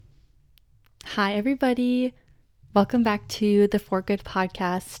Hi, everybody. Welcome back to the For Good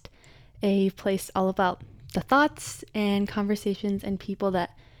podcast, a place all about the thoughts and conversations and people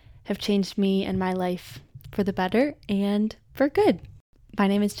that have changed me and my life for the better and for good. My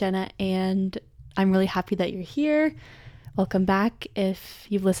name is Jenna, and I'm really happy that you're here. Welcome back if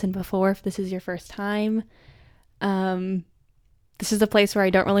you've listened before, if this is your first time. This is a place where I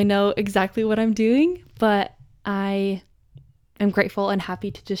don't really know exactly what I'm doing, but I am grateful and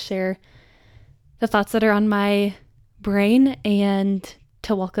happy to just share the thoughts that are on my brain and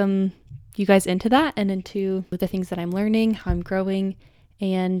to welcome you guys into that and into the things that I'm learning, how I'm growing,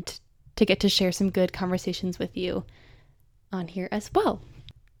 and to get to share some good conversations with you on here as well.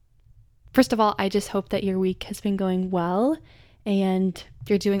 First of all, I just hope that your week has been going well and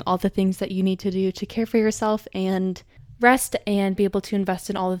you're doing all the things that you need to do to care for yourself and rest and be able to invest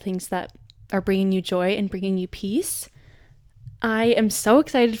in all the things that are bringing you joy and bringing you peace. I am so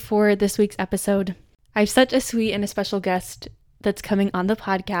excited for this week's episode. I have such a sweet and a special guest that's coming on the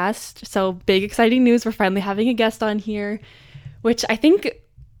podcast. So big exciting news. We're finally having a guest on here, which I think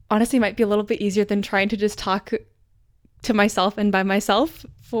honestly might be a little bit easier than trying to just talk to myself and by myself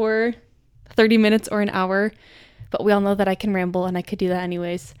for 30 minutes or an hour. But we all know that I can ramble and I could do that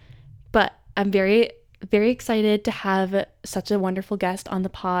anyways. But I'm very, very excited to have such a wonderful guest on the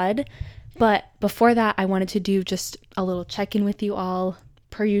pod. But before that, I wanted to do just a little check-in with you all,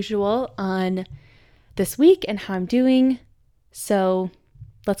 per usual, on this week and how I'm doing. So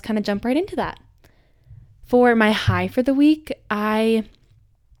let's kind of jump right into that. For my high for the week, I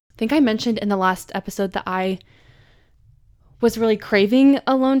think I mentioned in the last episode that I was really craving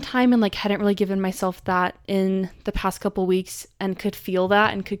alone time and hadn't really given myself that in the past couple weeks and could feel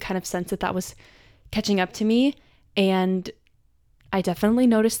that and could kind of sense that was catching up to me. And I definitely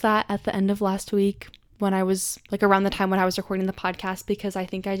noticed that at the end of last week when I was around the time when I was recording the podcast, because I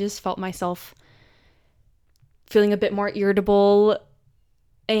think I just felt myself feeling a bit more irritable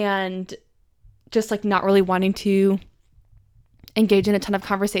and just not really wanting to engage in a ton of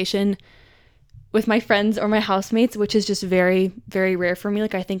conversation with my friends or my housemates, which is just very, very rare for me.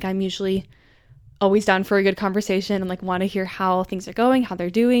 I think I'm usually always down for a good conversation and want to hear how things are going, how they're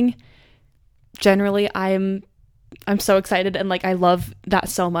doing. Generally, I'm so excited and I love that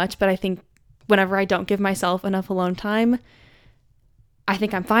so much, but I think whenever I don't give myself enough alone time, I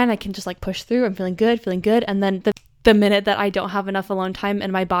think I'm fine. I can just push through. I'm feeling good. And then the minute that I don't have enough alone time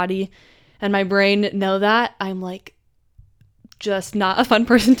and my body and my brain know that, I'm just not a fun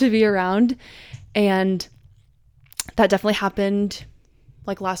person to be around. And that definitely happened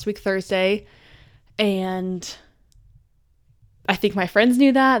last week, Thursday. And I think my friends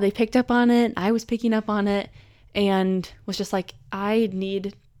knew that. They picked up on it. I was picking up on it. And was just I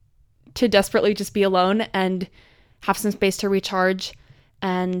need to desperately just be alone and have some space to recharge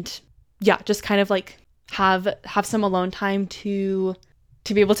and just kind of have some alone time to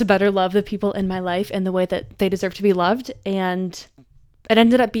be able to better love the people in my life in the way that they deserve to be loved. And it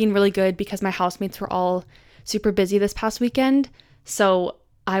ended up being really good because my housemates were all super busy this past weekend. So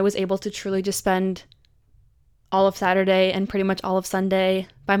I was able to truly just spend all of Saturday and pretty much all of Sunday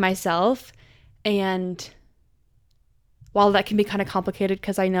by myself. And while that can be kind of complicated,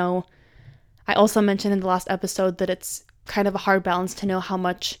 because I know I also mentioned in the last episode that it's kind of a hard balance to know how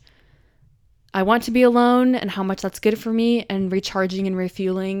much I want to be alone and how much that's good for me and recharging and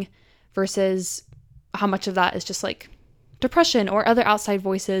refueling versus how much of that is just depression or other outside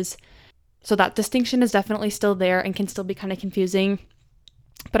voices. So that distinction is definitely still there and can still be kind of confusing.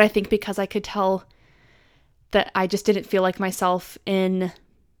 But I think because I could tell that I just didn't feel like myself in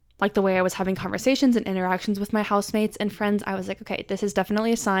the way I was having conversations and interactions with my housemates and friends, I was okay, this is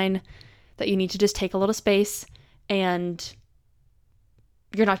definitely a sign that you need to just take a little space and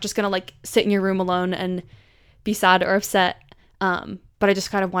you're not just going to sit in your room alone and be sad or upset. But I just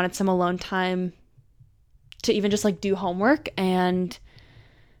kind of wanted some alone time to even just do homework and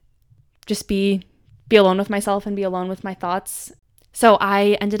just be alone with myself and be alone with my thoughts. So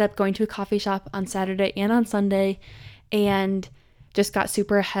I ended up going to a coffee shop on Saturday and on Sunday and just got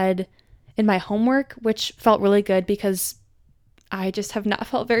super ahead in my homework, which felt really good because I just have not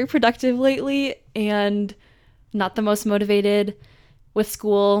felt very productive lately and not the most motivated with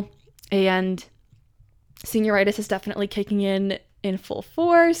school. And senioritis is definitely kicking in full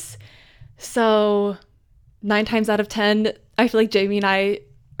force. So 9 times out of 10, I feel like Jamie and I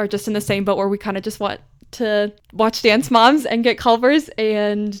are just in the same boat where we kind of just want to watch Dance Moms and get Culvers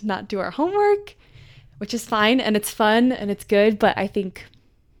and not do our homework, which is fine and it's fun and it's good, but I think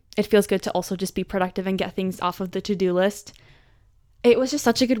it feels good to also just be productive and get things off of the to-do list. It was just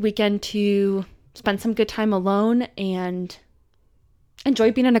such a good weekend to spend some good time alone and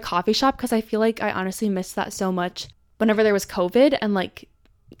enjoy being in a coffee shop because I feel like I honestly missed that so much whenever there was COVID. And like,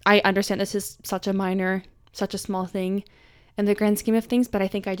 I understand this is such a small thing in the grand scheme of things, but I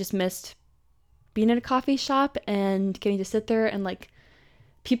think I just missed being in a coffee shop and getting to sit there and like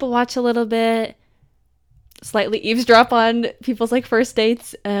people watch a little bit, slightly eavesdrop on people's like first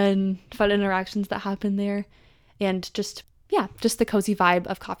dates and fun interactions that happen there. And just the cozy vibe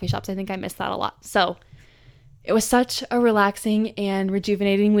of coffee shops. I think I missed that a lot. So it was such a relaxing and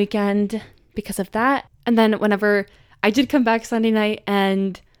rejuvenating weekend because of that. And then whenever I did come back Sunday night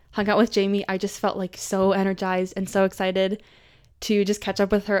and hung out with Jamie, I just felt like so energized and so excited to just catch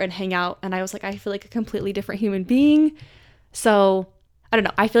up with her and hang out. And I was like, I feel like a completely different human being. So I don't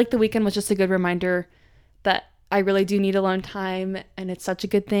know. I feel like the weekend was just a good reminder that I really do need alone time and it's such a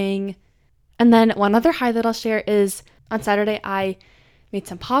good thing. And then one other high that I'll share is on Saturday, I made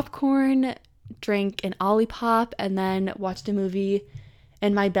some popcorn, drank an Olipop, and then watched a movie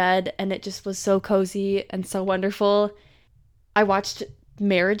in my bed, and it just was so cozy and so wonderful. I watched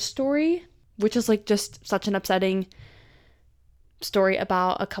Marriage Story, which is like just such an upsetting story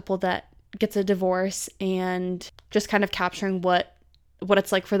about a couple that gets a divorce and just kind of capturing what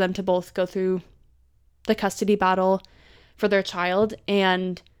it's like for them to both go through the custody battle for their child.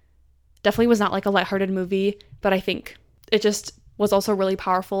 And definitely was not like a lighthearted movie, but I think it just was also really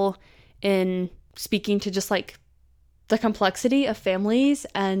powerful in speaking to just like the complexity of families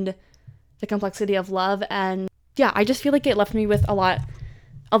and the complexity of love. And yeah, I just feel like it left me with a lot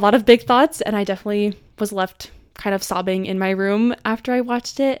of big thoughts, and I definitely was left kind of sobbing in my room after I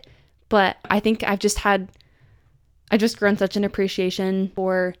watched it. But I think I've just grown such an appreciation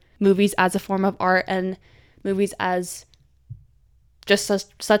for movies as a form of art and movies as just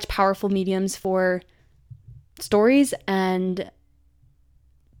such powerful mediums for stories and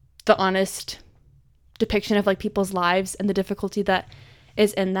the honest depiction of like people's lives and the difficulty that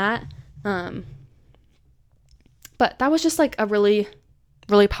is in that. But that was just like a really,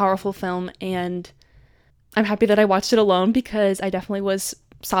 really powerful film, and I'm happy that I watched it alone because I definitely was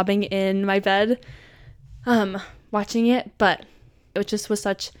sobbing in my bed watching it. But it just was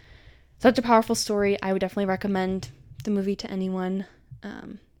such a powerful story. I would definitely recommend the movie to anyone,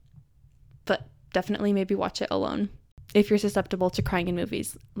 but definitely maybe watch it alone if you're susceptible to crying in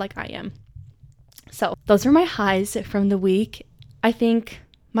movies like I am. So those are my highs from the week. I think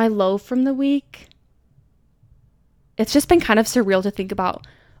my low from the week, it's just been kind of surreal to think about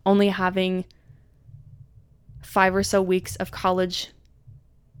only having 5 or so weeks of college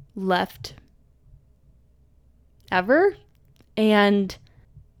left ever. And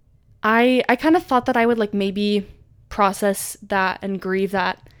I kind of thought that I would like maybe process that and grieve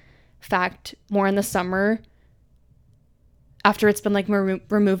that fact more in the summer after it's been like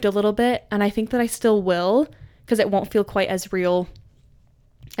removed a little bit. And I think that I still will, because it won't feel quite as real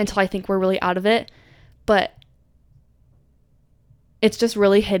until I think we're really out of it. But it's just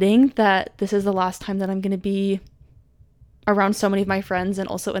really hitting that this is the last time that I'm going to be around so many of my friends, and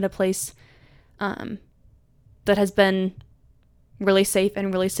also in a place that has been really safe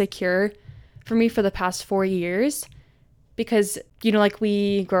and really secure for me for the past 4 years. Because, you know, like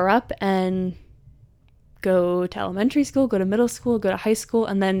we grow up and go to elementary school, go to middle school, go to high school,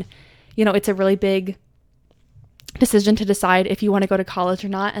 and then, you know, it's a really big decision to decide if you want to go to college or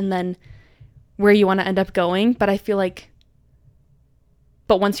not, and then where you want to end up going. But I feel like,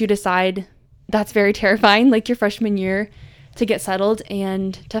 but once you decide, that's very terrifying, like your freshman year, to get settled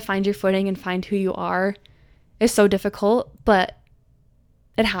and to find your footing and find who you are is so difficult, but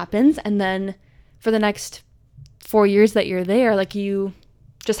it happens. And then for the next 4 years that you're there, like you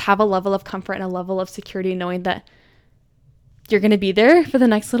just have a level of comfort and a level of security knowing that you're going to be there for the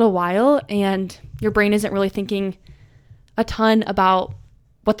next little while, and your brain isn't really thinking a ton about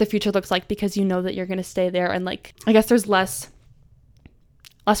what the future looks like because you know that you're going to stay there. And like, I guess there's less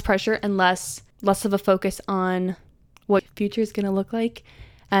pressure and less of a focus on what future is going to look like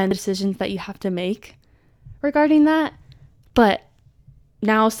and the decisions that you have to make regarding that. But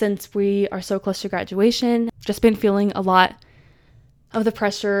now, since we are so close to graduation, just been feeling a lot of the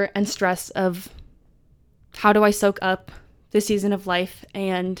pressure and stress of how do I soak up this season of life,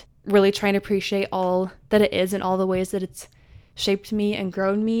 and really trying to appreciate all that it is and all the ways that it's shaped me and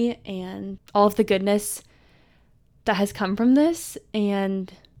grown me and all of the goodness that has come from this.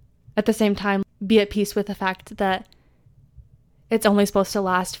 And at the same time, be at peace with the fact that it's only supposed to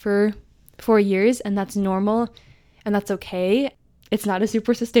last for 4 years, and that's normal and that's okay. It's not a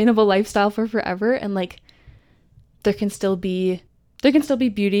super sustainable lifestyle for forever, and like there can still be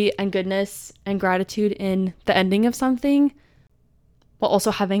beauty and goodness and gratitude in the ending of something, while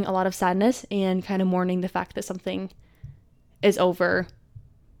also having a lot of sadness and kind of mourning the fact that something is over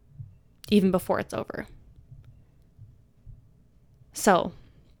even before it's over. So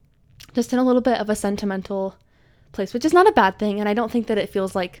just in a little bit of a sentimental place, which is not a bad thing. And I don't think that it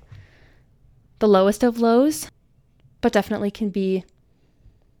feels like the lowest of lows, but definitely can be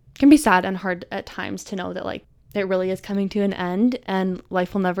sad and hard at times to know that like it really is coming to an end and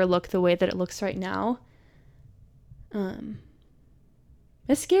life will never look the way that it looks right now.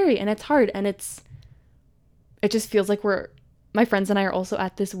 It's scary and it's hard, and it just feels like my friends and I are also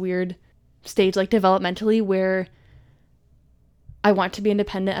at this weird stage, like developmentally, where I want to be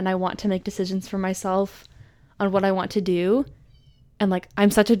independent and I want to make decisions for myself on what I want to do. And like,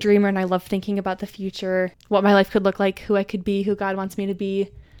 I'm such a dreamer and I love thinking about the future, what my life could look like, who I could be, who God wants me to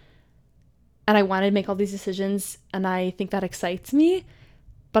be. And I want to make all these decisions, and I think that excites me.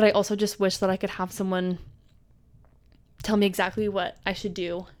 But I also just wish that I could have someone tell me exactly what I should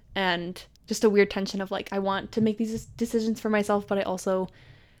do. And just a weird tension of like, I want to make these decisions for myself, but I also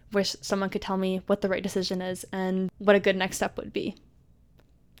wish someone could tell me what the right decision is and what a good next step would be.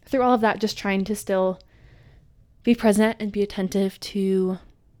 Through all of that, just trying to still be present and be attentive to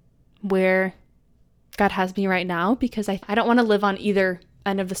where God has me right now, because I don't want to live on either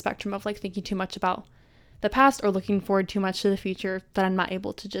end of the spectrum of like thinking too much about the past or looking forward too much to the future that I'm not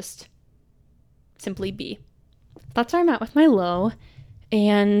able to just simply be. That's where I'm at with my low.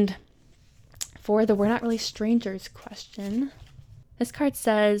 And for the we're not really strangers question, this card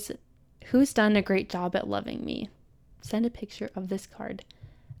says, who's done a great job at loving me? Send a picture of this card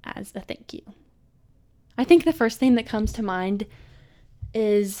as a thank you. I think the first thing that comes to mind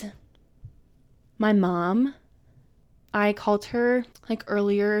is my mom. I called her like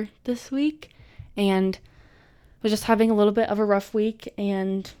earlier this week and was just having a little bit of a rough week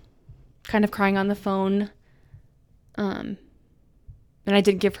and kind of crying on the phone. And I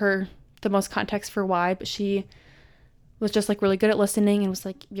didn't give her the most context for why, but she was just like really good at listening and was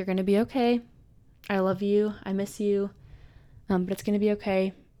like, you're going to be okay. I love you. I miss you. But it's going to be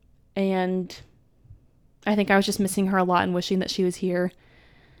okay. And I think I was just missing her a lot and wishing that she was here.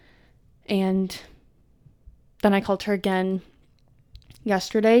 And then I called her again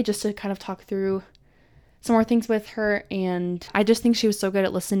yesterday just to kind of talk through some more things with her. And I just think she was so good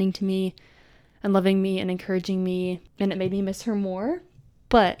at listening to me and loving me and encouraging me. And it made me miss her more,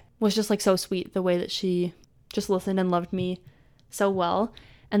 but was just like so sweet the way that she just listened and loved me so well.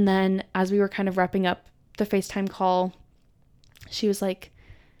 And then as we were kind of wrapping up the FaceTime call, she was like,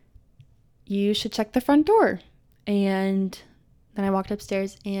 you should check the front door. And then I walked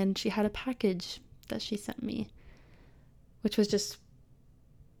upstairs and she had a package that she sent me, which was just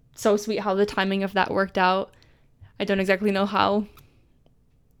so sweet how the timing of that worked out. I don't exactly know how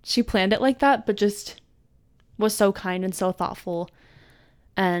she planned it like that, but just was so kind and so thoughtful.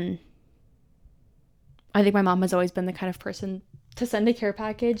 And I think my mom has always been the kind of person to send a care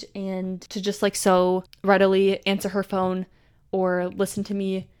package and to just like so readily answer her phone or listen to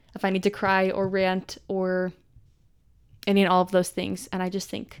me if I need to cry or rant or any and all of those things. And I just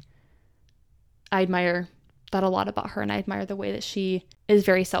think I admire that a lot about her, and I admire the way that she is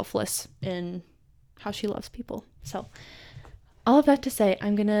very selfless in how she loves people. So all of that to say,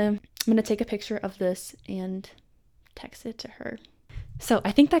 I'm gonna take a picture of this and text it to her. So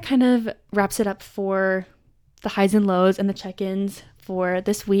I think that kind of wraps it up for the highs and lows and the check-ins for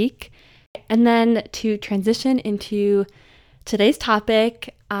this week. And then to transition into today's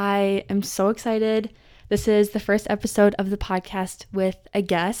topic, I am so excited. This is the first episode of the podcast with a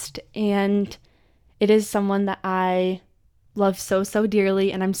guest, and it is someone that I love so, so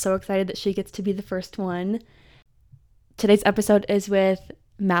dearly, and I'm so excited that she gets to be the first one. Today's episode is with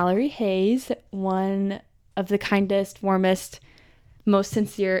Mallory Hayes, one of the kindest, warmest, most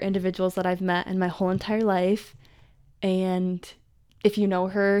sincere individuals that I've met in my whole entire life. And if you know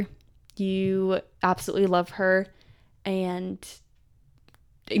her, you absolutely love her and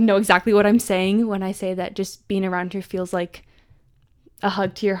know exactly what I'm saying when I say that just being around her feels like a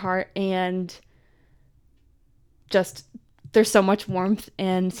hug to your heart, and just there's so much warmth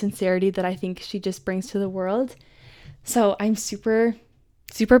and sincerity that I think she just brings to the world. So I'm super,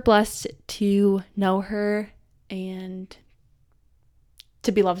 super blessed to know her and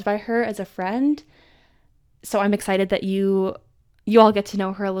to be loved by her as a friend. So I'm excited that you all get to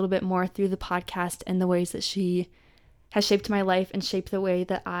know her a little bit more through the podcast and the ways that she has shaped my life and shaped the way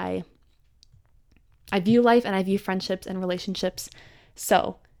that I view life and I view friendships and relationships.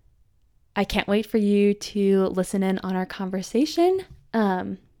 So I can't wait for you to listen in on our conversation.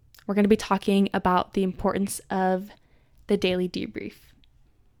 We're going to be talking about the importance of the daily debrief.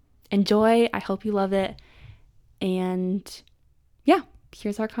 Enjoy. I hope you love it. And yeah,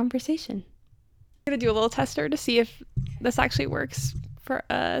 here's our conversation. going to do a little tester to see if this actually works for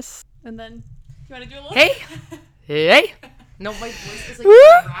us. And then, you want to do a little? Hey. Hey. No, my voice is like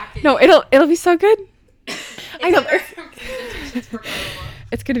cracking. No, it'll be so good. I know.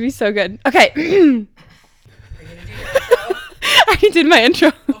 It's going to be so good. Okay. Are you going to do your intro? I already did my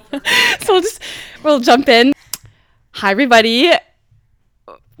intro. So we'll jump in. Hi, everybody.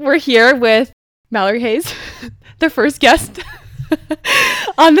 We're here with Mallory Hayes, the first guest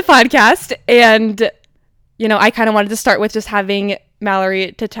on the podcast. And, I kind of wanted to start with just having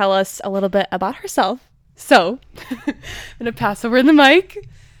Mallory to tell us a little bit about herself. So I'm going to pass over the mic.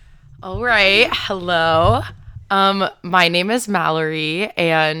 All right. Hello. My name is Mallory,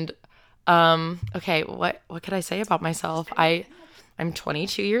 and okay, what could I say about myself? I'm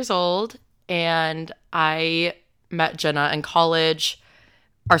 22 years old, and I met Jenna in college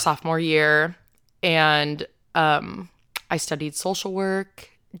our sophomore year, and I studied social work,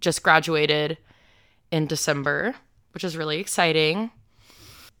 just graduated in December, which is really exciting.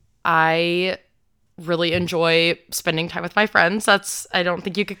 I really enjoy spending time with my friends. I don't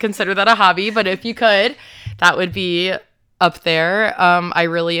think you could consider that a hobby, but if you could, that would be up there. I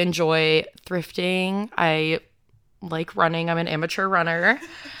really enjoy thrifting. I like running. I'm an amateur runner.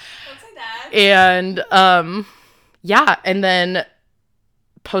 Don't say that. And yeah, and then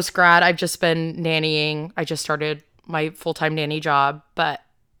post-grad, I've just been nannying. I just started my full-time nanny job, but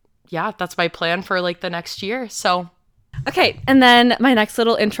yeah, that's my plan for like the next year. So okay, and then my next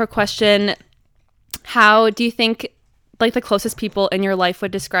little intro question, how do you think like the closest people in your life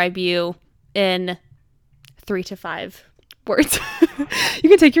would describe you in 3 to 5 words? You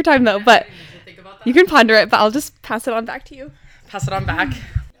can take your time though, but you can ponder it, but I'll just pass it on back to you. Pass it on back.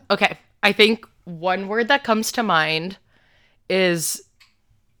 Okay, I think one word that comes to mind is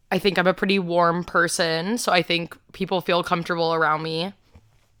I think I'm a pretty warm person, so I think people feel comfortable around me.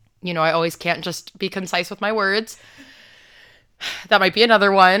 I always can't just be concise with my words. That might be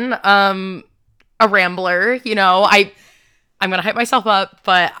another one. A rambler, I'm going to hype myself up,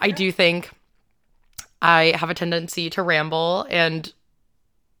 but I do think I have a tendency to ramble and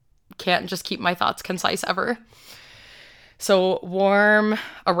can't just keep my thoughts concise ever. So warm,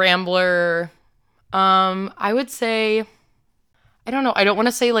 a rambler. I would say, I don't know. I don't want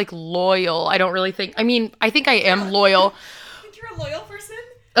to say like loyal. I don't really think, I think I am loyal. I think you're a loyal person.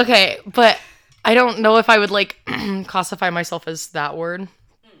 Okay, but I don't know if I would like classify myself as that word.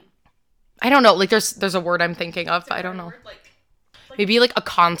 I don't know. Like there's a word I'm thinking of. I don't know. Word, like maybe like a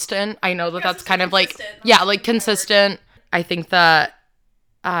constant. I know that that's kind of like, yeah, like consistent. I think that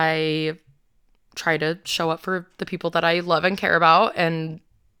I try to show up for the people that I love and care about and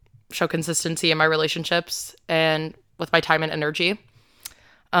show consistency in my relationships and with my time and energy.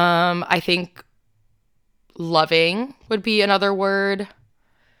 I think loving would be another word,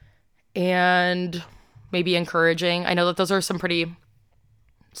 and maybe encouraging. I know that those are some pretty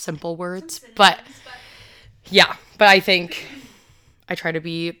simple words, but yeah, but I think I try to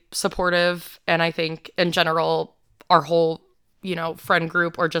be supportive, and I think in general our whole friend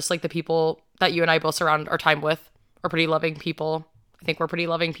group, or just like the people that you and I both surround our time with, are pretty loving people. I think we're pretty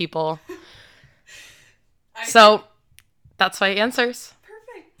loving people. So that's my answers.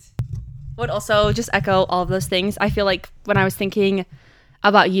 Perfect. Would also just echo all of those things. I feel like when I was thinking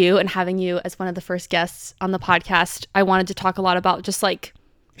about you and having you as one of the first guests on the podcast, I wanted to talk a lot about just like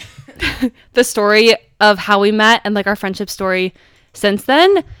the story of how we met and like our friendship story since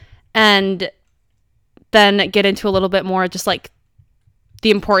then, and then get into a little bit more just like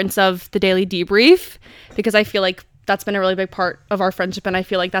the importance of the daily debrief, because I feel like that's been a really big part of our friendship, and I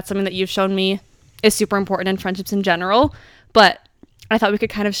feel like that's something that you've shown me is super important in friendships in general. But I thought we could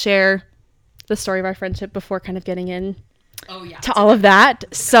kind of share the story of our friendship before kind of getting in to all of that.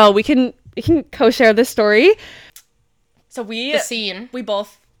 So we can co-share this story. So we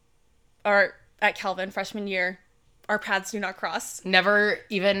both are at Calvin freshman year. Our paths do not cross. Never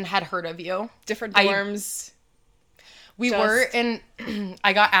even had heard of you. Different dorms.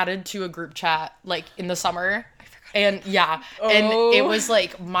 I got added to a group chat like in the summer. And yeah, and it was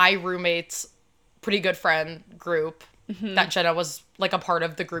like my roommate's pretty good friend group that Jenna was like a part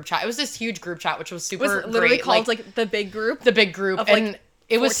of the group chat. It was this huge group chat, which was super great. It was literally called like the big group. The big group. Of, and like,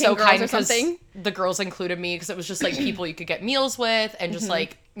 it was so kind because something. The girls included me because it was just like people you could get meals with and just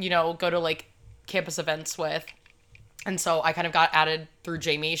like, go to like campus events with. And so I kind of got added through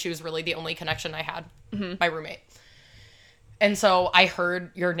Jamie. She was really the only connection I had, my roommate. And so I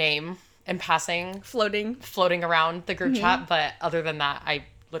heard your name in passing. Floating around the group chat. But other than that, I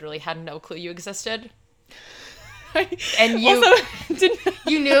literally had no clue you existed. And you also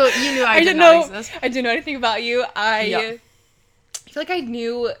you knew I did not exist. I didn't know anything about you. I feel like I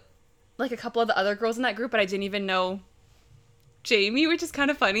knew like a couple of the other girls in that group, but I didn't even know Jamie, which is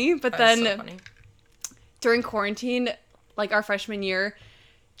kind of funny. But That is then so funny. during quarantine, like our freshman year,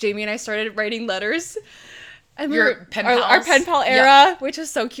 Jamie and I started writing letters. And Your pen our pals? pen pal era, Yeah. which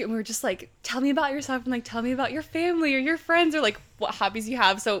was so cute. And we were just like, tell me about yourself, and like, tell me about your family or your friends, or like what hobbies you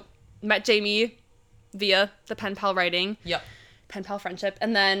have. So met Jamie via the pen pal writing. Yep. Pen pal friendship.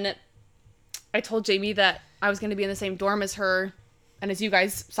 And then I told Jamie that I was going to be in the same dorm as her and as you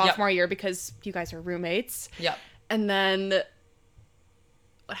guys sophomore year, because you guys are roommates. Yep. And then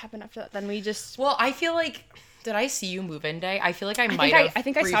what happened after that? Then we just... Well, I feel like, did I see you move in day? I feel like I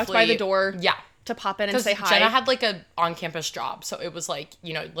think I stopped by the door. Yeah. To pop in and say hi. Jenna had like a on-campus job, so it was like,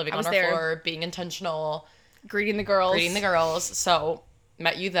 you know, living on our there. floor, being intentional, greeting the girls. So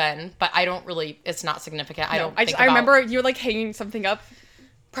met you then, but I don't really. It's not significant. I remember you were like hanging something up,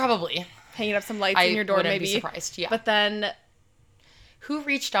 probably hanging up some lights in your door. Wouldn't Maybe be surprised. Yeah. But then who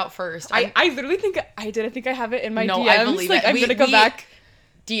reached out first? I literally think I did. I think I have it in my DMs. I believe like, it. I'm gonna go back.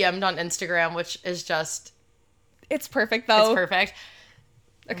 DM'd on Instagram, which is just. It's perfect though. It's perfect.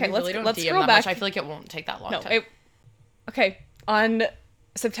 Okay, let's DM scroll that back. Much. I feel like it won't take that long. Okay, on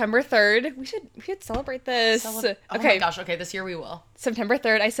September 3rd, we should celebrate this. Oh my gosh, okay, this year we will. September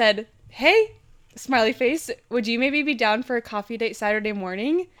 3rd, I said, hey, smiley face, would you maybe be down for a coffee date Saturday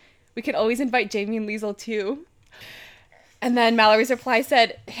morning? We could always invite Jamie and Liesl too. And then Mallory's reply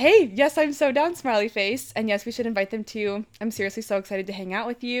said, hey, yes, I'm so down, smiley face. And yes, we should invite them too. I'm seriously so excited to hang out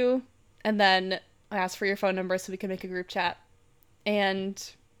with you. And then I asked for your phone number so we could make a group chat. And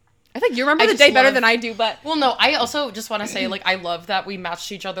I think you remember the day better than I do, but... Well, no, I also just want to say, like, I love that we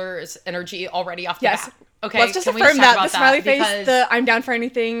matched each other's energy already off the bat. Okay, let's just affirm that. The smiley face, the I'm down for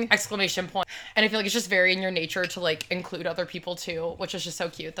anything. Exclamation point. And I feel like it's just very in your nature to, like, include other people, too, which is just so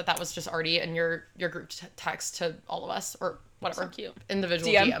cute that was just already in your group text to all of us, or whatever. So cute.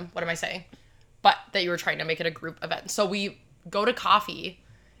 Individual DM. What am I saying? But that you were trying to make it a group event. So we go to coffee.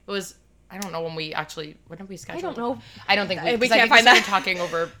 It was... I don't know when did we schedule? I don't know. I don't think we can't find that. Talking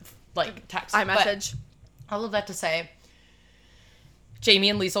over like text. iMessage. All of that to say, Jamie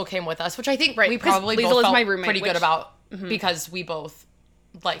and Liesl came with us, which I think right, we probably Liesl both is felt my roommate, pretty good about because we both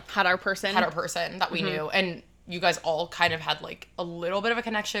like had our person that we knew, and you guys all kind of had like a little bit of a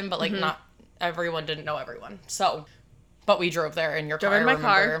connection, but like not everyone didn't know everyone. So, but we drove there in your car. In my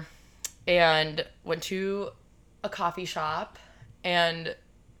car, and went to a coffee shop and.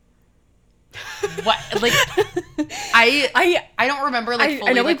 What like I don't remember like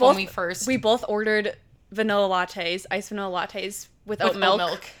fully, I know like, we both ordered vanilla lattes, iced vanilla lattes with oat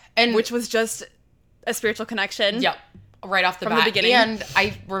milk, and which was just a spiritual connection. Yep, right off the bat. The beginning. And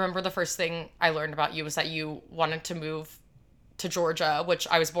I remember the first thing I learned about you was that you wanted to move to Georgia, which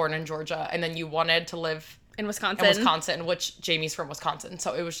I was born in Georgia, and then you wanted to live in Wisconsin, which Jamie's from Wisconsin.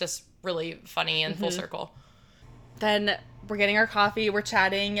 So it was just really funny and full circle. Then we're getting our coffee, we're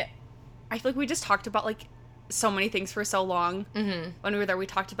chatting. I feel like we just talked about, like, so many things for so long. Mm-hmm. When we were there, we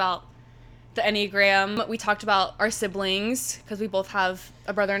talked about the Enneagram. We talked about our siblings, because we both have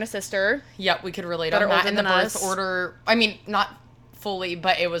a brother and a sister. Yep, we could relate on that. And the birth order, I mean, not fully,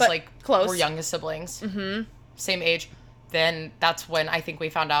 but it was, like, close. We're youngest siblings. Mm-hmm. Same age. Then that's when I think we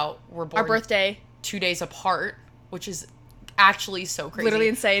found out we're born... Our birthday. 2 days apart, which is actually so crazy. Literally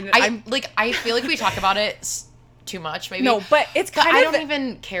insane. I feel like we talk about it... too much, maybe. No, but it's kind of... I don't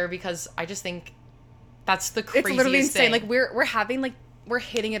even care because I just think that's the craziest thing. It's literally insane. Like, we're having, like, we're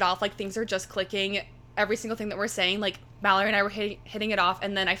hitting it off. Like, things are just clicking. Every single thing that we're saying, like, Mallory and I were hitting it off,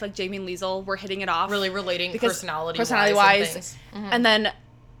 and then I feel like Jamie and Liesl were hitting it off. Really relating personality-wise. Mm-hmm. And then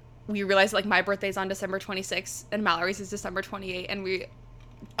we realized, like, my birthday's on December 26th, and Mallory's is December 28th, and we...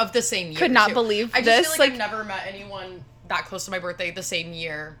 Of the same year, could not believe this. I just feel like I've never met anyone that close to my birthday the same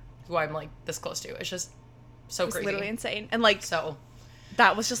year who I'm, like, this close to. It's just... so crazy. Literally insane. And like, so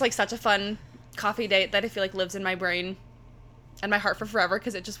that was just like such a fun coffee date that I feel like lives in my brain and my heart for forever,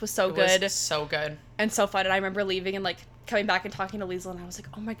 because it just was so good. So good. And so fun. And I remember leaving and like coming back and talking to Liesl, and I was like,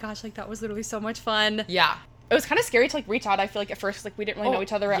 oh my gosh, like that was literally so much fun. Yeah. It was kind of scary to like reach out. I feel like at first like we didn't really know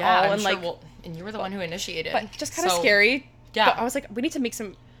each other at all. And like, and you were the one who initiated. But just kind of scary. Yeah. But I was like, we need to make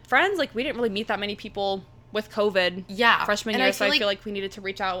some friends. Like we didn't really meet that many people with COVID. Yeah. Freshman year. So I feel like we needed to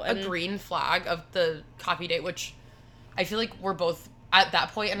reach out. And a green flag of the coffee date, which I feel like we're both at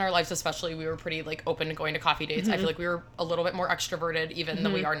that point in our lives, especially, we were pretty like open to going to coffee dates. I feel like we were a little bit more extroverted even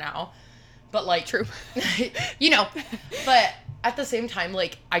than we are now. But like, true, you know, but at the same time,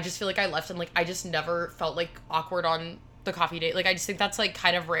 like, I just feel like I left and like, I just never felt like awkward on the coffee date. Like, I just think that's like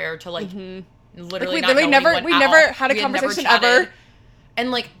kind of rare to like literally like, we never had a conversation ever. And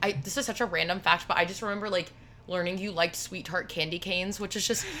like, this is such a random fact, but I just remember like learning you liked Sweet Tart candy canes, which is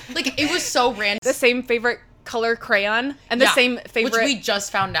just, like, it was so random. The same favorite color crayon and the same favorite... Which we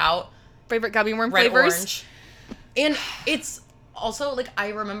just found out. Favorite gummy worm Red flavors. Orange. And it's also, like, I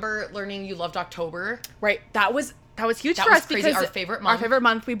remember learning you loved October. Right. That was huge That for was us crazy. because Our favorite month. Our favorite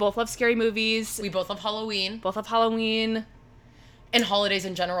month. We both love scary movies. We both love Halloween. Both love Halloween. And holidays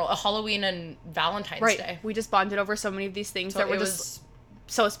in general. Halloween and Valentine's Day. We just bonded over so many of these things that were just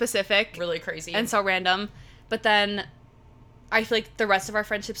so specific. Really crazy. And so random. But then I feel like the rest of our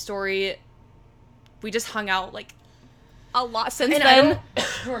friendship story, we just hung out, like, a lot since then. I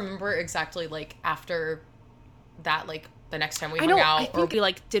don't remember exactly, like, after that, like, the next time we hung out. I think we,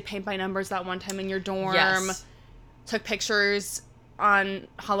 like, did paint by numbers that one time in your dorm. Yes. Took pictures on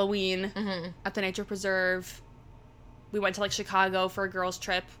Halloween at the nature preserve. We went to, like, Chicago for a girls'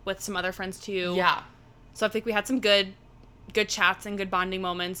 trip with some other friends, too. Yeah. So I think we had some good chats and good bonding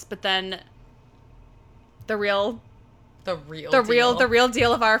moments. But then the real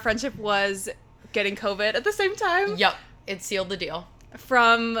deal of our friendship was getting COVID at the same time. Yep. It sealed the deal.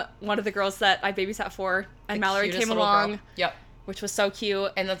 From one of the girls that I babysat for, and Mallory came along. Girl. Yep. Which was so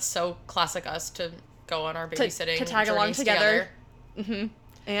cute. And that's so classic us to go on our babysitting to tag along together. Mm-hmm.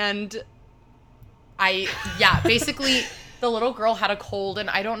 And basically the little girl had a cold, and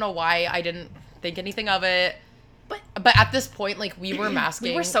I don't know why I didn't think anything of it. But at this point, like, we were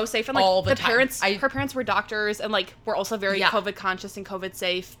masking. We were so safe, and, like, all the time. Her parents were doctors, and, like, were also very COVID conscious and COVID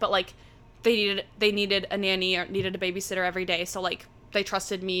safe. But, like, they needed a nanny or needed a babysitter every day, so, like, they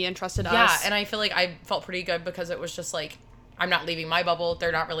trusted me and trusted us. Yeah, and I feel like I felt pretty good because it was just like, I'm not leaving my bubble.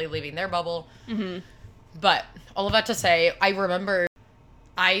 They're not really leaving their bubble. Mm-hmm. But all of that to say, I remember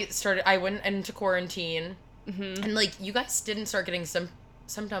I went into quarantine, and, like, you guys didn't start getting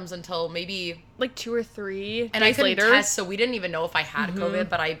symptoms until maybe like 2 or 3 and days I couldn't later. test, so we didn't even know if I had COVID,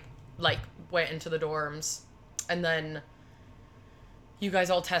 but I, like, went into the dorms, and then you guys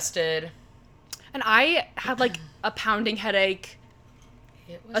all tested. And I had, like, a pounding headache,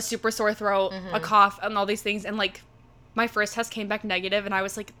 a super sore throat, a cough, and all these things. And, like, my first test came back negative, and I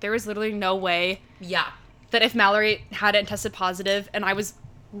was like, there was literally no way that if Mallory had it and tested positive, and I was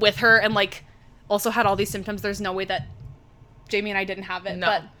with her and, like, also had all these symptoms, there's no way that Jamie and I didn't have it. No.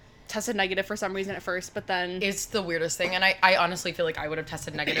 But tested negative for some reason at first, but then... It's the weirdest thing, and I honestly feel like I would have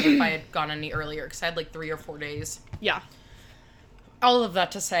tested negative if I had gone any earlier, because I had, like, 3 or 4 days. Yeah. All of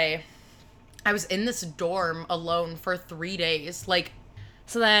that to say, I was in this dorm alone for 3 days, like...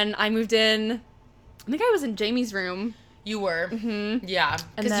 So then I moved in. I think I was in Jamie's room. You were. Mm-hmm. Yeah.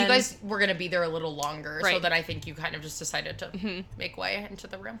 Because you guys were going to be there a little longer. Right. So then I think you kind of just decided to make way into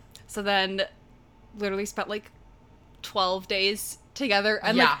the room. So then literally spent, like, 12 days together.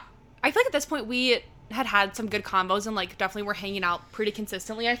 And, like, I feel like at this point we had some good combos and, like, definitely were hanging out pretty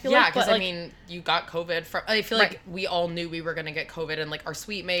consistently, I feel like. Yeah, because, like, I mean, you got COVID from... I feel like we all knew we were going to get COVID, and, like, our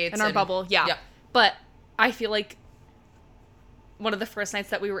suite mates. And our bubble, yeah. But I feel like one of the first nights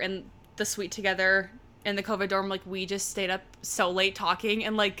that we were in the suite together in the COVID dorm, like, we just stayed up so late talking,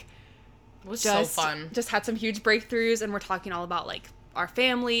 and, like, it was so fun. Just had some huge breakthroughs, and we're talking all about, like, our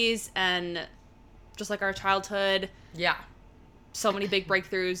families and just, like, our childhood. Yeah. So many big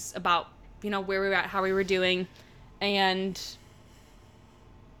breakthroughs about, you know, where we were at, how we were doing, and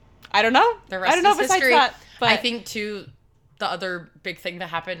I don't know. The rest is besides history. That, but I think, too, the other big thing that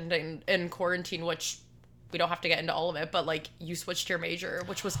happened in quarantine, which we don't have to get into all of it, but, like, you switched your major,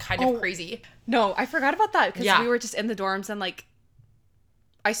 which was kind of crazy. No, I forgot about that, because we were just in the dorms, and, like,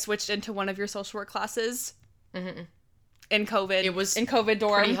 I switched into one of your social work classes in COVID. It was in COVID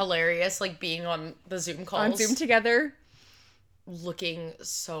dorm. Pretty hilarious, like, being on the Zoom calls. On Zoom together. Looking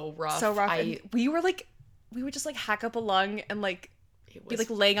so rough. So rough. We would just, like, hack up a lung and, like, be, like,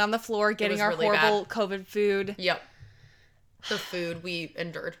 laying on the floor, getting our really horrible COVID food. Yep. The food we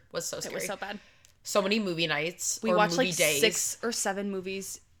endured was so scary. It was so bad. So many movie nights. We watched, like, 6 or 7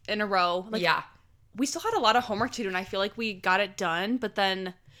 movies in a row. Like, we still had a lot of homework to do, and I feel like we got it done, but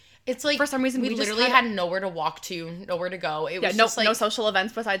then it's like, for some reason, we literally had nowhere to walk to, nowhere to go. It was just, like, no social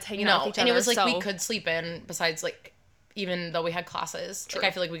events besides hanging out with each other. And it was like, we could sleep in besides, like, even though we had classes. True. Like,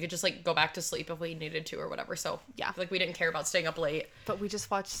 I feel like we could just, like, go back to sleep if we needed to or whatever. So, I feel like we didn't care about staying up late. But we just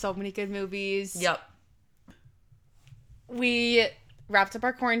watched so many good movies. Yep. We wrapped up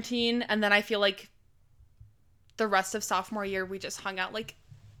our quarantine, and then I feel like the rest of sophomore year, we just hung out, like,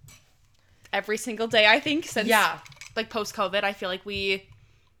 every single day, I think, since, like, post-COVID. I feel like we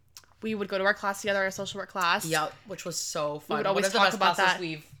would go to our class together, our social work class. Yep, which was so fun. We would always talk about that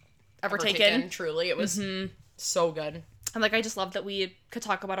we've ever taken. Truly, it was so good. And, like, I just love that we could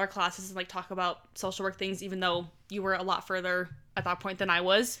talk about our classes and, like, talk about social work things, even though you were a lot further at that point than I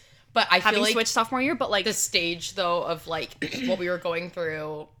was. But I feel having like switched sophomore year, but like the stage though of like what we were going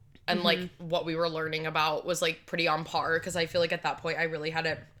through and like what we were learning about was like pretty on par, because I feel like at that point I really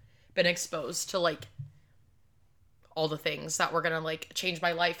hadn't been exposed to like all the things that were gonna like change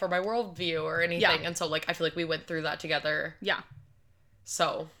my life or my worldview or anything. And so like I feel like we went through that together.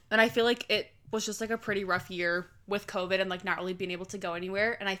 So and I feel like it was just like a pretty rough year with COVID and like not really being able to go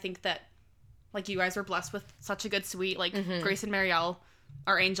anywhere. And I think that like you guys were blessed with such a good suite, like Grace and Marielle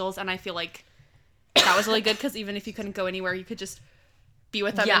are angels, and I feel like that was really good because even if you couldn't go anywhere, you could just be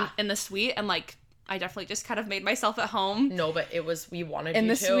with them in the suite. And like I definitely just kind of made myself at home. No, but it was, we wanted in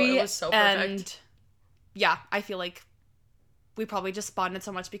you the to. suite, it was so perfect. And yeah, I feel like we probably just bonded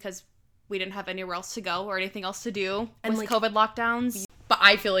so much because we didn't have anywhere else to go or anything else to do and with like, COVID lockdowns. But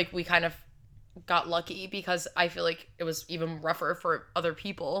I feel like we kind of got lucky because I feel like it was even rougher for other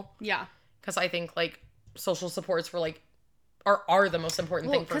people. Because I think like social supports were like are the most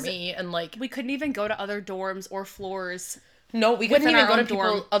important thing for me. And like we couldn't even go to other dorms or floors. No, we couldn't even go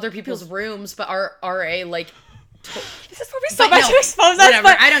to other people's rooms, but our RA like this is probably so much to expose us.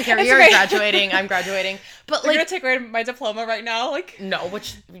 Whatever, I don't care. You're graduating. I'm graduating. But like, you're gonna take my diploma right now. Like, no,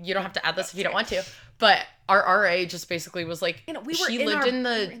 which you don't have to add this if you don't want to. But our RA just basically was like, she lived in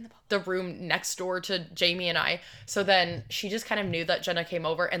the room next door to Jamie and I. So then she just kind of knew that Jenna came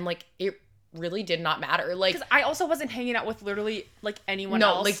over, and like it really did not matter. Like, because I also wasn't hanging out with literally like anyone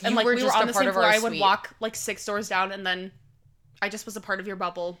else. Like, and like were we were on the same floor. I would walk like 6 doors down, and then I just was a part of your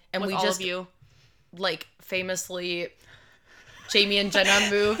bubble. And with all of you, like famously, Jamie and Jenna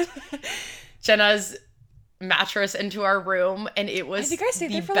moved Jenna's mattress into our room, and it was the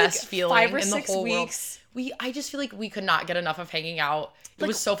best feeling in the whole weeks. World. I just feel like we could not get enough of hanging out. It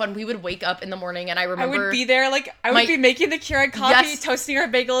was so fun. We would wake up in the morning, and I remember I would be there, like I would be making the Keurig coffee, toasting our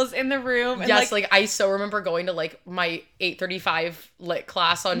bagels in the room. And like I so remember going to like my 8:35 lit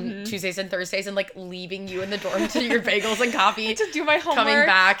class on Tuesdays and Thursdays, and like leaving you in the dorm to your bagels and coffee to do my homework, coming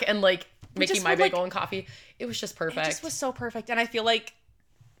back and like making my bagel and coffee. It was just perfect. It just was so perfect, and I feel like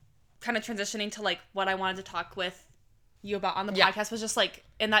kind of transitioning to like what I wanted to talk with you about on the podcast was just like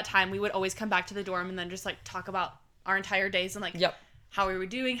in that time we would always come back to the dorm and then just like talk about our entire days and like how we were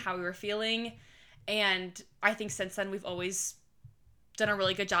doing, how we were feeling. And I think since then we've always done a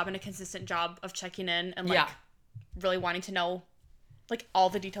really good job and a consistent job of checking in and like really wanting to know like all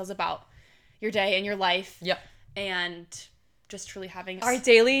the details about your day and your life. And just truly having our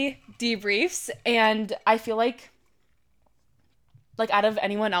daily debriefs. And I feel like out of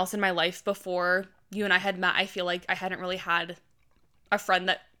anyone else in my life before you and I had met, I feel like I hadn't really had a friend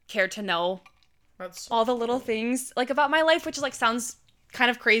that cared to know all the little things like about my life, which is like sounds kind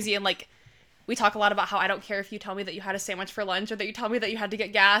of crazy. And like we talk a lot about how I don't care if you tell me that you had a sandwich for lunch or that you tell me that you had to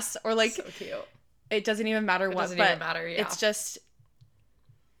get gas or like so cute. It doesn't even matter what. It doesn't even matter. It's just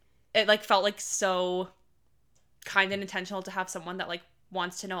it like felt like so kind and intentional to have someone that like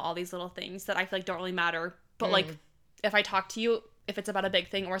wants to know all these little things that I feel like don't really matter. But like if I talk to you, if it's about a big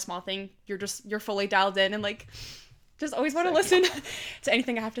thing or a small thing, you're fully dialed in and like just always want to listen to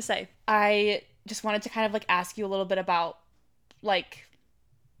anything I have to say. I just wanted to kind of like ask you a little bit about like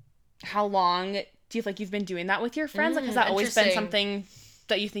how long do you feel like you've been doing that with your friends? Like has that always been something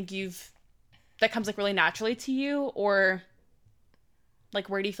that you think that comes like really naturally to you, or like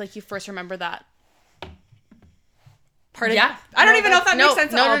where do you feel like you first remember that part of it? I don't even know if that makes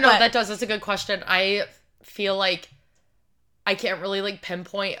sense at all. No, that does. That's a good question. I feel like I can't really like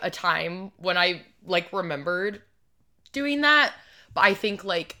pinpoint a time when I like remembered doing that, but I think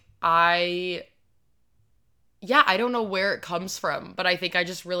like I don't know where it comes from, but I think I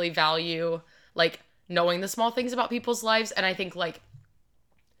just really value like knowing the small things about people's lives. And I think like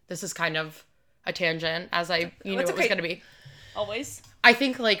this is kind of a tangent, as I knew it was going to be. Always. I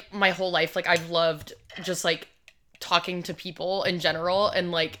think like my whole life, like I've loved just like talking to people in general,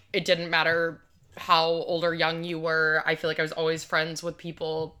 and like it didn't matter how old or young you were. I feel like I was always friends with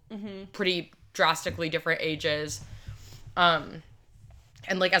people pretty drastically different ages. And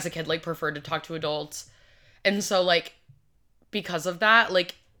like as a kid, like preferred to talk to adults. And so like because of that,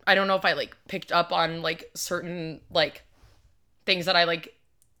 like I don't know if I like picked up on like certain like things that I like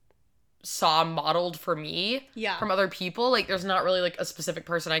saw modeled for me from other people. Like there's not really like a specific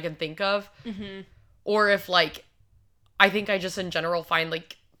person I can think of. Or if like I think I just in general find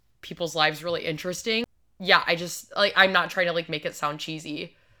like people's lives really interesting. I just like, I'm not trying to like make it sound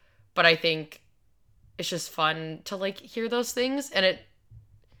cheesy, but I think it's just fun to like hear those things, and it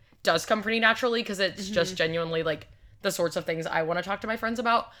does come pretty naturally because it's just genuinely like the sorts of things I want to talk to my friends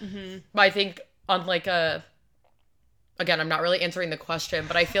about. But I think on like again, I'm not really answering the question,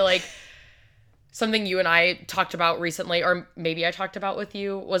 but I feel like something you and I talked about recently, or maybe I talked about with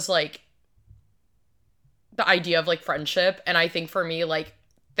you, was like the idea of like friendship. And I think for me, like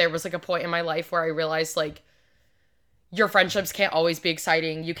there was like a point in my life where I realized like your friendships can't always be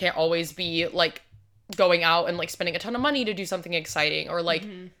exciting. You can't always be like going out and like spending a ton of money to do something exciting, or like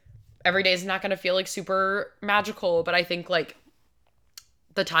every day is not going to feel like super magical. But I think like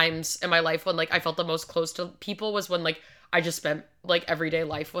the times in my life when like I felt the most close to people was when like I just spent like everyday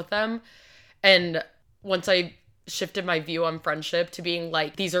life with them. And once I shifted my view on friendship to being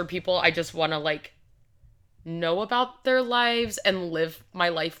like, these are people I just want to like know about their lives and live my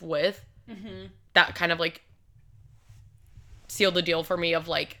life with, that kind of like sealed the deal for me of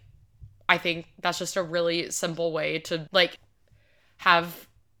like, I think that's just a really simple way to like have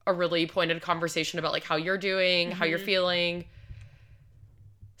a really pointed conversation about like how you're doing, how you're feeling.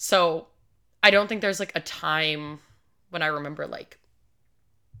 So I don't think there's like a time when I remember like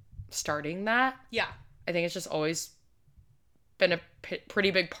starting that. Yeah. I think it's just always been a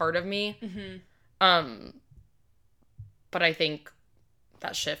pretty big part of me. But I think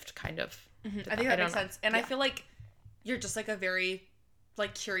that shift kind of I think that makes sense. And I feel like you're just like a very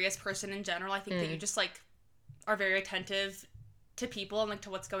like curious person in general. I think that you just like are very attentive to people and like to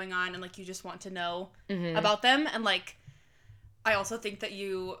what's going on, and like you just want to know about them. And like I also think that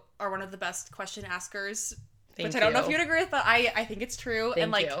you are one of the best question askers, which I don't know if you'd agree with, but I think it's true.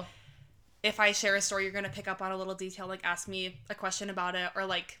 And like if I share a story, you're going to pick up on a little detail, like ask me a question about it, or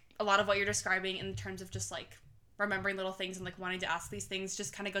like a lot of what you're describing in terms of just like remembering little things and like wanting to ask these things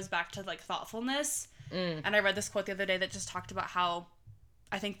just kind of goes back to like thoughtfulness. And I read this quote the other day that just talked about how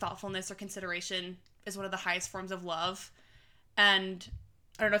I think thoughtfulness or consideration is one of the highest forms of love. And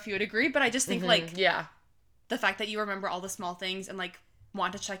I don't know if you would agree, but I just think like the fact that you remember all the small things and like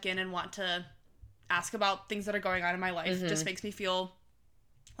want to check in and want to ask about things that are going on in my life just makes me feel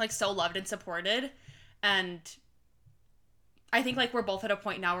like so loved and supported. And I think like we're both at a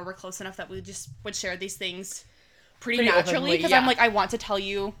point now where we're close enough that we just would share these things pretty naturally, because I'm like, I want to tell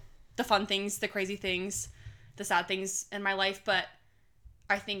you the fun things, the crazy things, the sad things in my life. But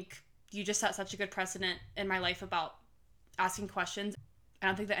I think you just set such a good precedent in my life about asking questions. I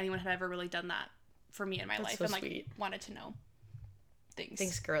don't think that anyone had ever really done that for me in my life, so and like sweet. Wanted to know things.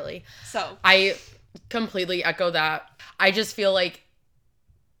 Thanks, girly. So I completely echo that. I just feel like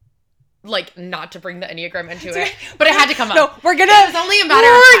not to bring the Enneagram into it, but it had to come up. No, we're gonna. It was only a matter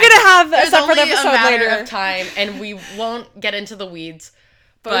of time. We're gonna have a separate episode later. Of time, and we won't get into the weeds.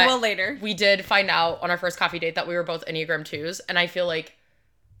 But we will later. We did find out on our first coffee date that we were both Enneagram 2s, and I feel like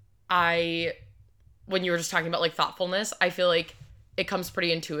when you were just talking about like thoughtfulness, I feel like it comes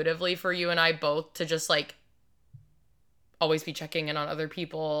pretty intuitively for you and I both to just like always be checking in on other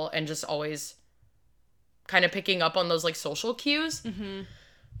people and just always kind of picking up on those like social cues.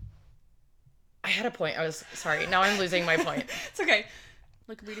 I had a point. Sorry. Now I'm losing my point. It's okay.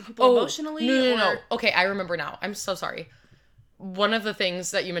 Like reading people emotionally? No. Okay, I remember now. I'm so sorry. One of the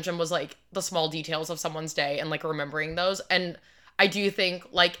things that you mentioned was like the small details of someone's day and like remembering those. And I do think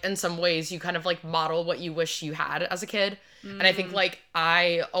like in some ways you kind of like model what you wish you had as a kid. And I think like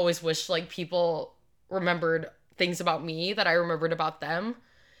I always wish like people remembered things about me that I remembered about them.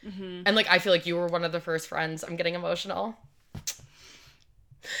 And like I feel like you were one of the first friends. I'm getting emotional. But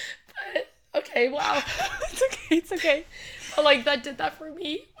okay, wow. It's okay. But like that did that for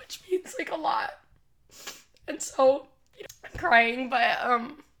me, which means like a lot. And so I'm crying, but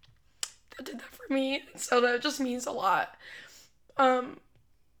that did that for me. So that just means a lot.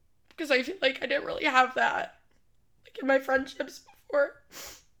 Because I feel like I didn't really have that like in my friendships before.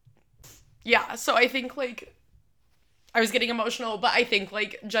 Yeah, so I think like I was getting emotional, but I think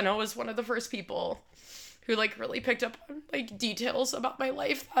like Jenna was one of the first people who like really picked up on like details about my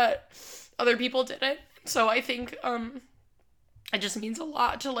life that other people didn't. So I think it just means a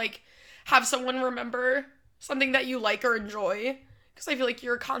lot to like have someone remember something that you like or enjoy, because I feel like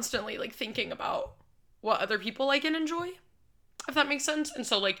you're constantly like thinking about what other people like and enjoy, if that makes sense. And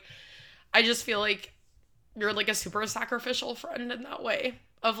so like I just feel like you're like a super sacrificial friend in that way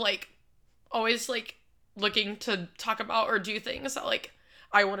of like always like looking to talk about or do things that like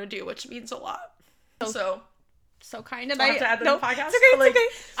I want to do, which means a lot. So kind of. I have to add that to the podcast.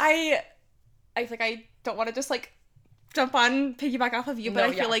 It's okay. I feel like I don't want to just like jump on piggyback off of you, but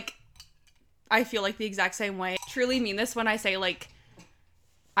I feel like the exact same way. I truly mean this when I say like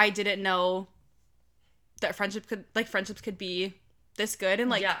I didn't know that friendships could be this good, and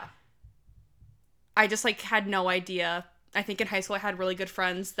like I just like had no idea. I think in high school I had really good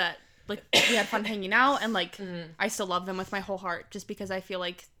friends that like we had fun hanging out, and like I still love them with my whole heart just because I feel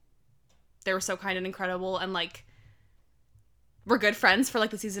like they were so kind and incredible, and like were good friends for, like,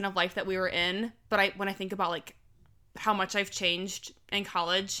 the season of life that we were in. But when I think about, like, how much I've changed in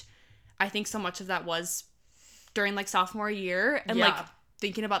college, I think so much of that was during, like, sophomore year. And, like,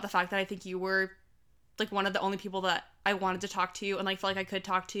 thinking about the fact that I think you were, like, one of the only people that I wanted to talk to and, like, felt like I could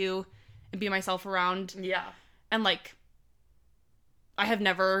talk to and be myself around. Yeah. And, like, I have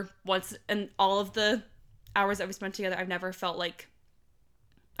never once, in all of the hours that we spent together, I've never felt like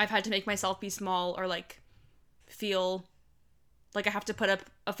I've had to make myself be small or, like, feel like I have to put up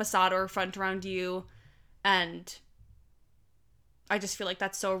a facade or a front around you. And I just feel like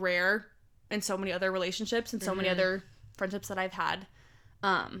that's so rare in so many other relationships and so many other friendships that I've had.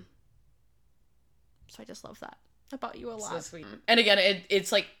 So I just love that about you a lot. So sweet. And again,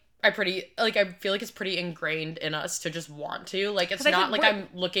 it's like, I feel like it's pretty ingrained in us to just want to. Like, it's not like I'm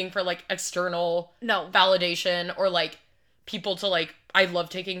looking for, like, external validation or, like, people to, like, I love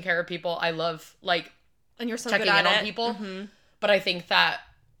taking care of people. I love, like, and you're so checking good at in it. on people. Mm-hmm. But I think that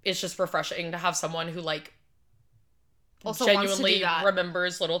it's just refreshing to have someone who, like, also genuinely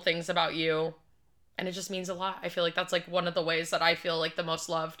remembers little things about you. And it just means a lot. I feel like that's, like, one of the ways that I feel, like, the most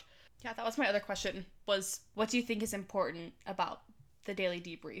loved. Yeah, that was my other question, was what do you think is important about the daily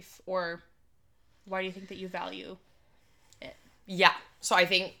debrief, or why do you think that you value it? Yeah. So I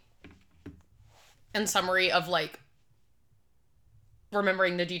think, in summary of, like,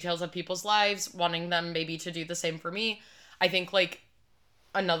 remembering the details of people's lives, wanting them maybe to do the same for me, I think, like,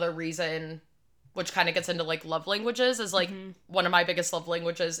 another reason, which kind of gets into, like, love languages, is, like, one of my biggest love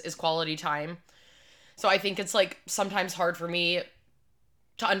languages is quality time. So I think it's, like, sometimes hard for me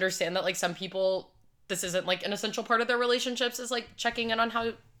to understand that, like, some people, this isn't, like, an essential part of their relationships, is, like, checking in on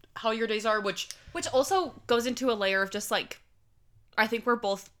how your days are, which also goes into a layer of just, like, I think we're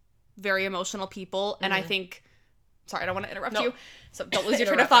both very emotional people, and I think, sorry, I don't want to interrupt you, so don't lose your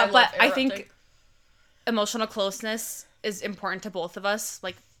train of thought, but I think emotional closeness is important to both of us,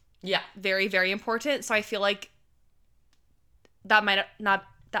 like, very, very important. So I feel like that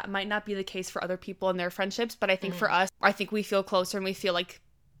might not be the case for other people in their friendships, but I think for us, I think we feel closer and we feel, like,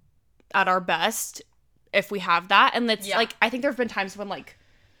 at our best if we have that. And it's like, I think there have been times when, like,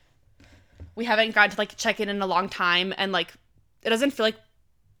 we haven't gotten to, like, check in a long time, and, like, it doesn't feel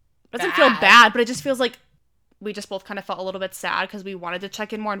bad, but it just feels like we just both kind of felt a little bit sad because we wanted to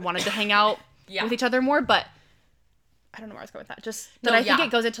check in more and wanted to hang out with each other more. But I don't know where I was going with that. Just that I think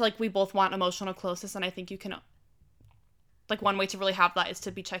it goes into, like, we both want emotional closeness, and I think you can, like, one way to really have that is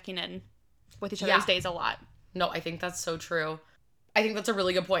to be checking in with each other's days a lot. No, I think that's so true. I think that's a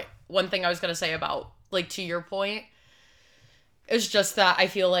really good point. One thing I was going to say about, like, to your point, is just that I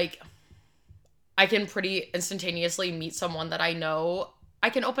feel like I can pretty instantaneously meet someone that I know I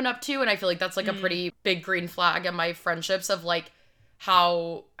can open up to, and I feel like that's, like, a pretty big green flag in my friendships of, like,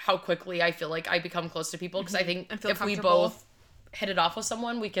 how quickly I feel like I become close to people, because I think if we both hit it off with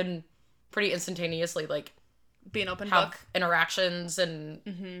someone, we can pretty instantaneously, like, be an open have book, interactions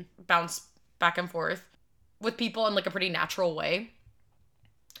and bounce back and forth with people in, like, a pretty natural way.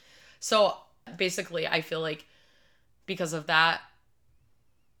 So basically, I feel like because of that,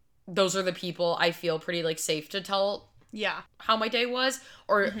 those are the people I feel pretty, like, safe to tell how my day was,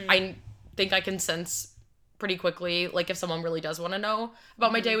 or I think I can sense pretty quickly, like, if someone really does want to know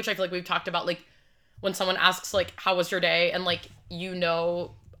about my day, which I feel like we've talked about, like, when someone asks, like, how was your day, and, like, you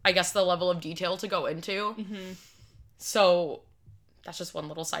know, I guess the level of detail to go into. So that's just one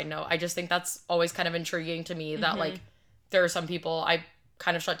little side note. I just think that's always kind of intriguing to me that, like, there are some people I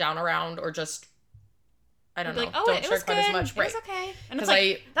kind of shut down around, or just, I don't know, like, oh, don't it share was quite good. as much. It was okay. And it's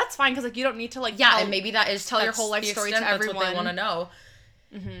like, that's fine, because, like, you don't need to, like, and maybe that's your whole life story to everyone. That's what they want to know.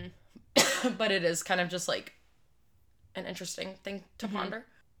 But it is kind of just, like, an interesting thing to ponder.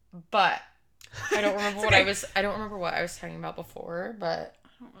 But I don't remember I don't remember what I was talking about before, but I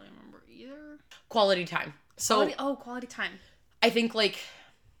don't really remember either. Quality time. So quality time. I think, like,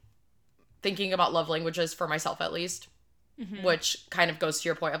 thinking about love languages for myself, at least, which kind of goes to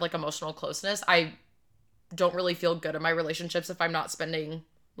your point of, like, emotional closeness. I don't really feel good in my relationships if I'm not spending,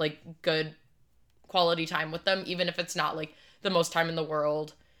 like, good quality time with them, even if it's not, like, the most time in the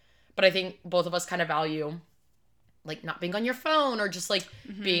world. But I think both of us kind of value, like, not being on your phone, or just, like,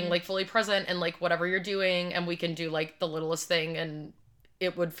 being, like, fully present in, like, whatever you're doing, and we can do, like, the littlest thing, and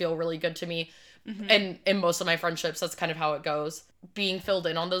it would feel really good to me. And in most of my friendships, that's kind of how it goes. Being filled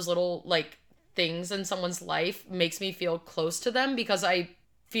in on those little, like, things in someone's life makes me feel close to them, because I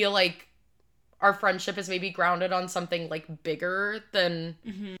feel like our friendship is maybe grounded on something, like, bigger than,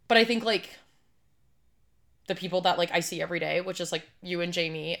 but I think, like, the people that, like, I see every day, which is, like, you and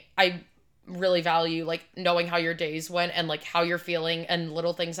Jamie, I really value, like, knowing how your days went, and, like, how you're feeling, and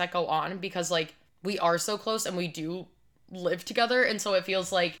little things that go on, because, like, we are so close, and we do live together. And so it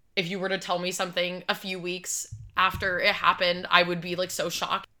feels like if you were to tell me something a few weeks after it happened, I would be like so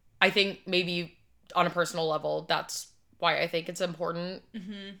shocked. I think maybe on a personal level, that's why I think it's important.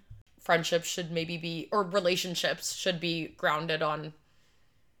 Mm-hmm. Friendships should maybe be, or relationships should be grounded on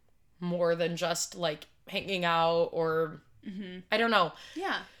more than just like hanging out or I don't know.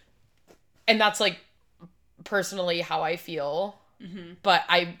 Yeah. And that's like personally how I feel. But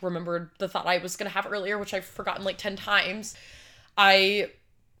I remembered the thought I was going to have earlier, which I've forgotten like 10 times. I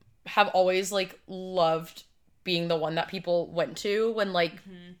have always like loved being the one that people went to when like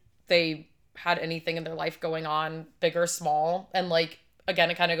they had anything in their life going on, big or small. And like, again,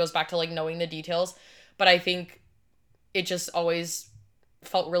 it kind of goes back to like knowing the details. But I think it just always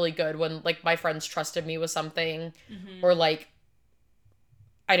felt really good when like my friends trusted me with something or like,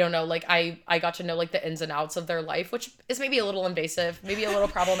 I don't know, like I got to know like the ins and outs of their life, which is maybe a little invasive, maybe a little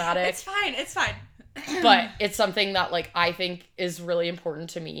problematic. It's fine. But it's something that like I think is really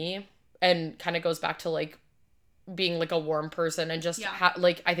important to me and kind of goes back to like being like a warm person and just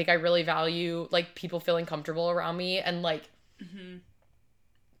like I think I really value like people feeling comfortable around me and like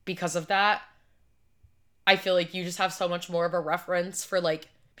because of that I feel like you just have so much more of a reference for like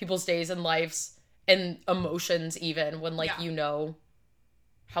people's days and lives and emotions even when like you know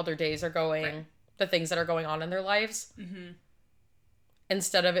how their days are going, the things that are going on in their lives.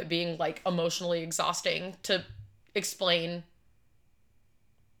 Instead of it being like emotionally exhausting to explain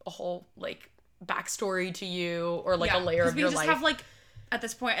a whole like backstory to you or like a layer of your life. We just have like, at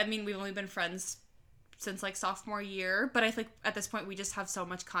this point, I mean, we've only been friends since like sophomore year, but I think at this point we just have so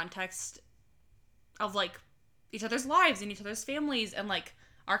much context of like each other's lives and each other's families and like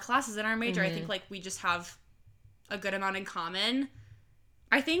our classes and our major. I think like we just have a good amount in common,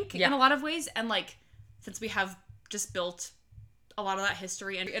 I think, in a lot of ways. And like, since we have just built a lot of that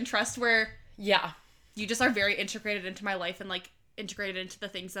history and trust where you just are very integrated into my life and like integrated into the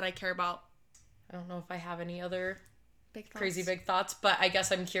things that I care about. I don't know if I have any other crazy big thoughts, but I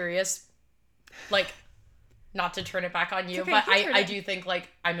guess I'm curious, like, not to turn it back on you, okay, but I do think like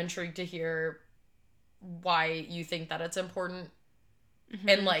I'm intrigued to hear why you think that it's important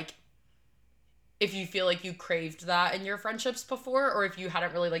and like if you feel like you craved that in your friendships before or if you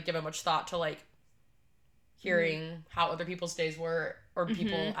hadn't really like given much thought to like hearing how other people's days were or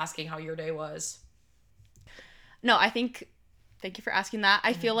people asking how your day was. No, I think, thank you for asking that.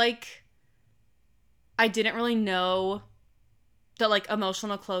 I feel like I didn't really know that like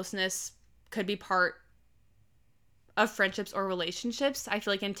emotional closeness could be part of friendships or relationships. I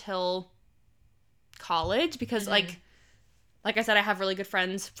feel like until college because like I said, I have really good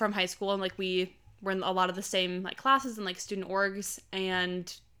friends from high school and like we were in a lot of the same like classes and like student orgs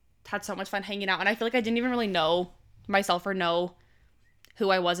and had so much fun hanging out. And I feel like I didn't even really know myself or know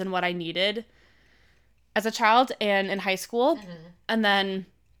who I was and what I needed as a child and in high school. And then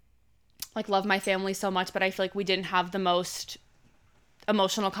like love my family so much, but I feel like we didn't have the most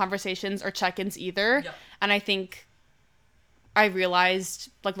emotional conversations or check-ins either. And I think I realized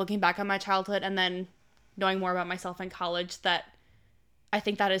like looking back on my childhood and then knowing more about myself in college that I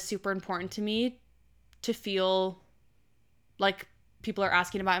think that is super important to me to feel like people are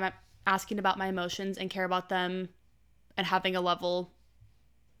asking about my emotions and care about them and having a level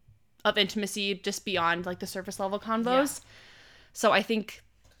of intimacy just beyond like the surface level convos. So I think,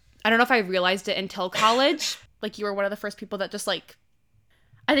 I don't know if I realized it until college. Like you were one of the first people that just like,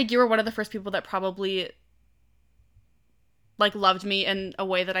 I think you were one of the first people that probably like loved me in a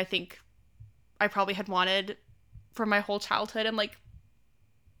way that I think I probably had wanted for my whole childhood and like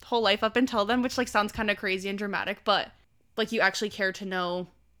whole life up until then, which like sounds kind of crazy and dramatic, but like you actually cared to know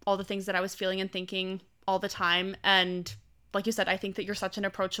all the things that I was feeling and thinking all the time. And like you said, I think that you're such an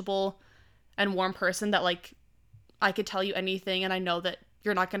approachable and warm person that like I could tell you anything and I know that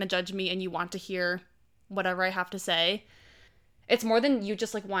you're not going to judge me and you want to hear whatever I have to say. It's more than you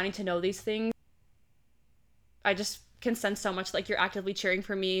just like wanting to know these things. I just can sense so much like you're actively cheering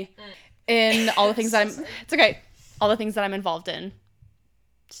for me in all the things that it's okay, all the things that I'm involved in.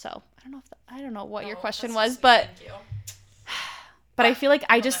 So I don't know what your question was, but thank you. But I feel like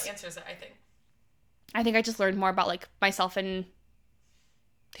that answers it, I think. I think I just learned more about like myself and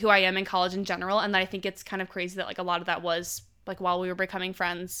who I am in college in general, and I think it's kind of crazy that like a lot of that was like while we were becoming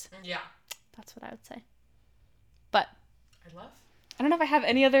friends. Yeah. That's what I would say. But I don't know if I have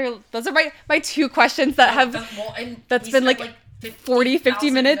any other, those are my two questions that have that's been like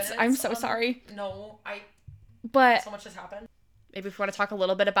 50 minutes. I'm so sorry. But so much has happened. Maybe if we want to talk a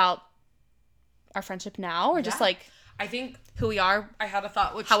little bit about our friendship now or just like I think who we are. I had a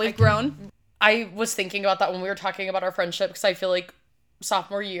thought, which how we've grown. I was thinking about that when we were talking about our friendship because I feel like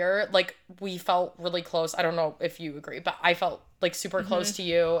sophomore year, like, we felt really close. I don't know if you agree, but I felt, like, super close to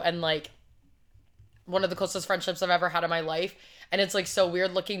you, and, like, one of the closest friendships I've ever had in my life. And it's, like, so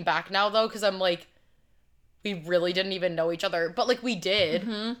weird looking back now, though, because I'm, like, we really didn't even know each other. But, like, we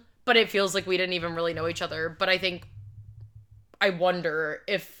did. But it feels like we didn't even really know each other. But I wonder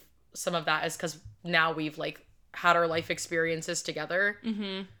if some of that is because now we've, like, had our life experiences together.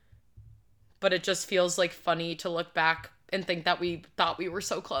 But it just feels, like, funny to look back and think that we thought we were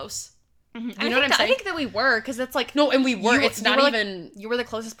so close. You know what I'm saying? I think that we were, because it's, like... No, and we were. It's not even... Like, you were the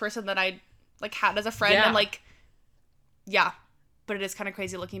closest person that I, like, had as a friend. Yeah. And, like, yeah. But it is kind of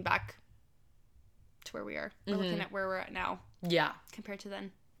crazy looking back to where we are. We're looking at where we're at now. Yeah. Compared to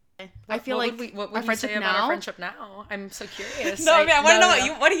then. I feel like what would our you friendship say now... about our friendship now? I'm so curious. No, I mean, I want to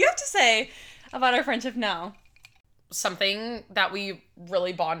know what do you have to say about our friendship now? Something that we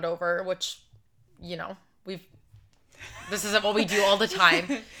really bond over, which, you know, this isn't what we do all the time,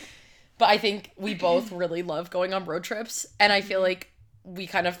 but I think we both really love going on road trips, and I feel like we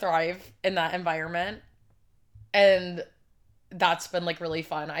kind of thrive in that environment, and that's been, like, really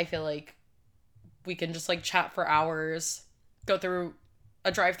fun. I feel like we can just, like, chat for hours, go through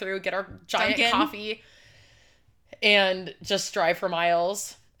a drive-through, get our giant coffee, and just drive for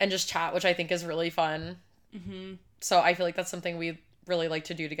miles and just chat, which I think is really fun. So I feel like that's something we really like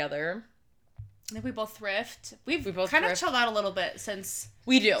to do together. I think we both thrift. We both kind of chilled out a little bit since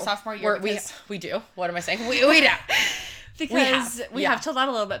we do sophomore year. We do. What am I saying? We do. Because we have chilled out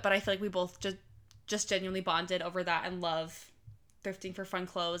a little bit, but I feel like we both just genuinely bonded over that and love thrifting for fun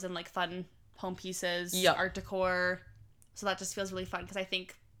clothes and, like, fun home pieces, art decor. So that just feels really fun, because I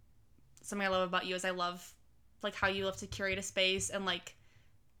think something I love about you is I love, like, how you love to curate a space, and, like,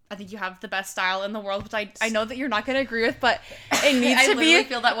 I think you have the best style in the world, which I know that you're not going to agree with, but it needs to be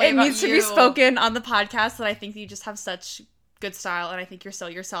feel that way it needs to be spoken on the podcast, that I think you just have such good style, and I think you're so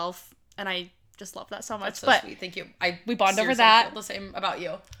yourself, and I just love that so much. That's so sweet. Thank you. We bond over that. Feel the same about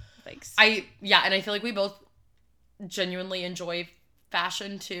you. Thanks. And I feel like we both genuinely enjoy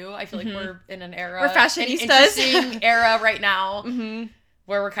fashion too. I feel like we're in an era, we're fashionistas. An interesting era right now.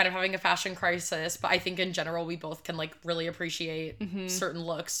 Where we're kind of having a fashion crisis, but I think in general we both can, like, really appreciate certain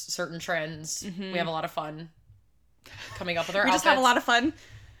looks, certain trends. We have a lot of fun coming up with our outfits. We just have a lot of fun.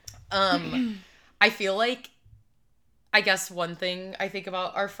 I feel like, I guess one thing I think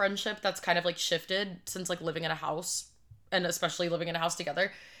about our friendship that's kind of, like, shifted since, like, living in a house, and especially living in a house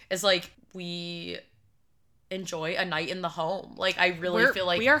together, is, like, we enjoy a night in the home. Like, I really feel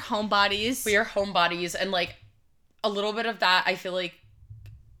like we are homebodies. We are homebodies, and, like, a little bit of that I feel like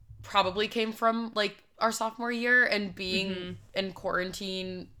probably came from, like, our sophomore year and being in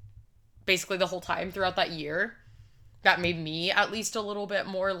quarantine basically the whole time throughout that year. That made me at least a little bit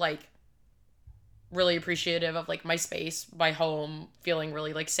more, like, really appreciative of, like, my space, my home, feeling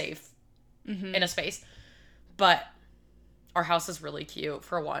really, like, safe in a space. But our house is really cute,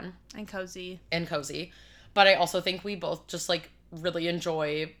 for one. And cozy. But I also think we both just, like, really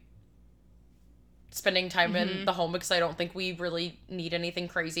enjoy spending time in the home, because I don't think we really need anything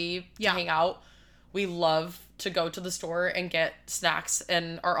crazy to hang out. We love to go to the store and get snacks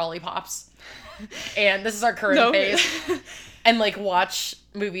and our Ollie-Pops. And this is our current phase. And, like, watch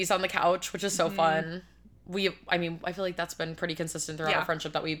movies on the couch, which is so fun. I feel like that's been pretty consistent throughout our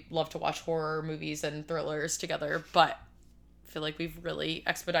friendship, that we love to watch horror movies and thrillers together. But I feel like we've really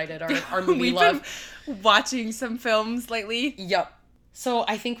expedited our movie we've love. Been watching some films lately. Yep. So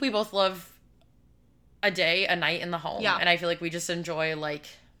I think we both love a night in the home. Yeah. And I feel like we just enjoy, like,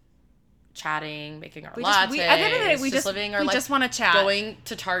 chatting, making our lattes. At the end of the day, we just want to chat. Going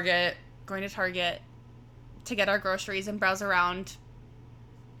to Target to get our groceries and browse around.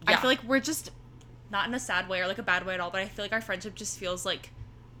 Yeah. I feel like we're just, not in a sad way or, like, a bad way at all, but I feel like our friendship just feels, like,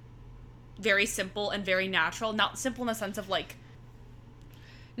 very simple and very natural. Not simple in the sense of, like...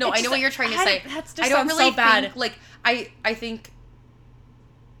 No, I know what you're trying to say. That's just sounds so bad. Like, I think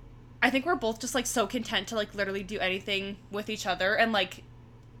we're both just, like, so content to, like, literally do anything with each other. And, like,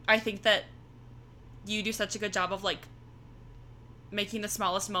 I think that you do such a good job of, like, making the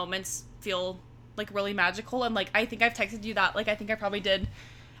smallest moments feel, like, really magical. And, like, I think I've texted you that. Like, I think I probably did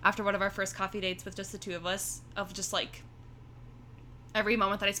after one of our first coffee dates with just the two of us. Of just, like, every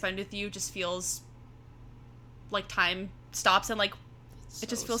moment that I spend with you just feels like time stops. And, like, it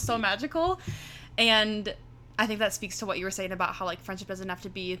just feels so magical. And I think that speaks to what you were saying about how, like, friendship doesn't have to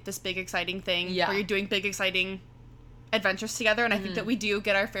be this big, exciting thing where you're doing big, exciting adventures together. And I think that we do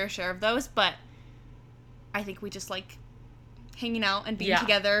get our fair share of those, but I think we just like hanging out and being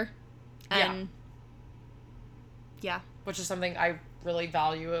together. And which is something I really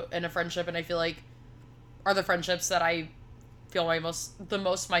value in a friendship, and I feel like are the friendships that I feel the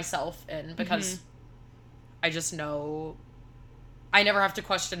most myself in, because I just know I never have to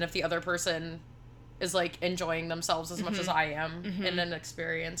question if the other person is like enjoying themselves as much as I am in an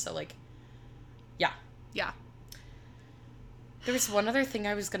experience. So like, yeah. There was one other thing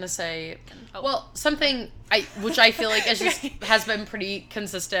I was gonna say. Well, something which I feel like has been pretty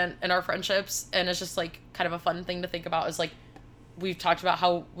consistent in our friendships, and it's just like kind of a fun thing to think about, is like, we've talked about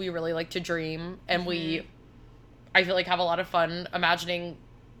how we really like to dream, and I feel like have a lot of fun imagining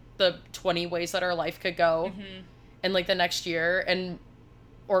the 20 ways that our life could go in like the next year,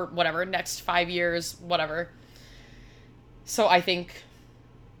 or whatever, next 5 years, whatever. So I think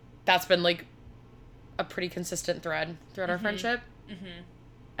that's been like a pretty consistent thread throughout our friendship.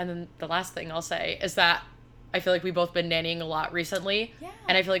 And then the last thing I'll say is that I feel like we've both been nannying a lot recently. Yeah.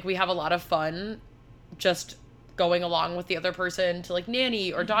 And I feel like we have a lot of fun just going along with the other person to like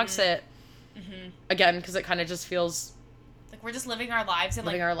nanny or dog sit. Again, because it kind of just feels like we're just living our lives and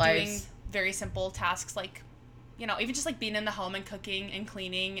doing very simple tasks, like, you know, even just like being in the home and cooking and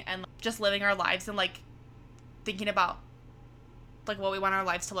cleaning and like, just living our lives and like thinking about like what we want our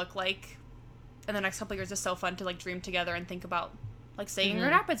lives to look like in the next couple of years is so fun to like dream together and think about like staying in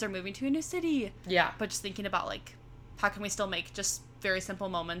Grand Rapids or moving to a new city. Yeah. But just thinking about like how can we still make just very simple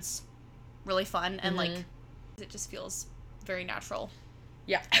moments really fun and like it just feels very natural.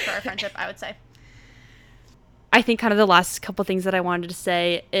 Yeah. For our friendship, I would say. I think kind of the last couple things that I wanted to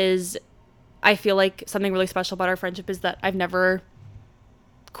say is I feel like something really special about our friendship is that I've never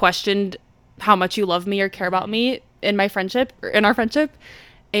questioned how much you love me or care about me in our friendship.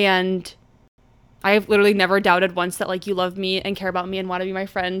 And I've literally never doubted once that like you love me and care about me and want to be my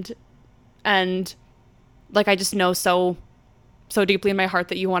friend. And like I just know so deeply in my heart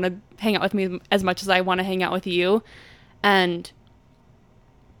that you want to hang out with me as much as I want to hang out with you. And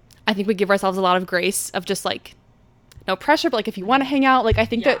I think we give ourselves a lot of grace of just like no pressure, but like if you want to hang out, like I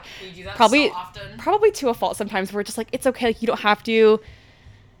think that we do that probably so often. Probably to a fault sometimes, we're just like it's okay, like you don't have to.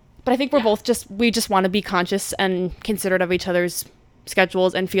 But I think we're both we just want to be conscious and considerate of each other's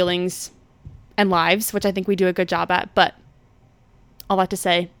schedules and feelings and lives, which I think we do a good job at. But all that to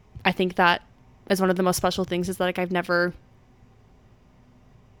say, I think that is one of the most special things is that like I've never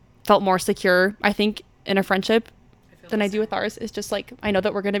felt more secure, I think, in a friendship than I do with ours. It's just like I know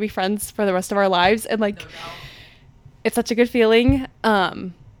that we're going to be friends for the rest of our lives, and like it's such a good feeling.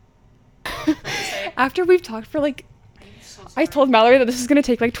 After we've talked for like I told Mallory that this is going to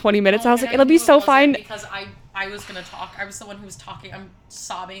take like 20 minutes. I was like, it'll be so fine. Because I was going to talk. I was the one who was talking. I'm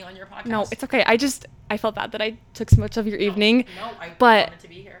sobbing on your podcast. No, it's okay. I felt bad that I took so much of your evening. No, I wanted to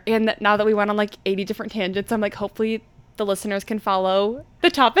be here. And now that we went on like 80 different tangents, I'm like, hopefully the listeners can follow the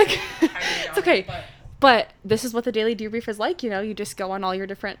topic. It's okay. But this is what the daily debrief is like. You know, you just go on all your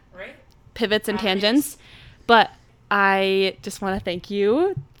different pivots and tangents. But I just want to thank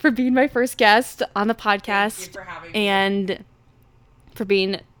you for being my first guest on the podcast. Thank you for having me. And for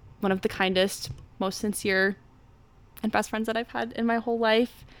being one of the kindest, most sincere, and best friends that I've had in my whole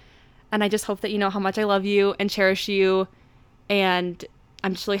life. And I just hope that you know how much I love you and cherish you. And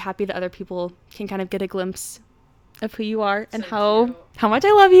I'm just really happy that other people can kind of get a glimpse of who you are and how much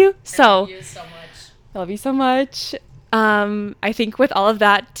I love you. I love you so much. I love you so much. I think with all of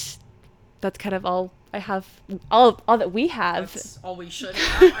that, that's kind of all I have, all that we have. That's all we should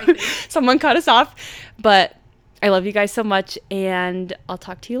have, I think. Someone cut us off. But I love you guys so much, and I'll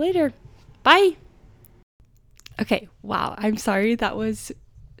talk to you later. Bye. Okay, wow. I'm sorry that was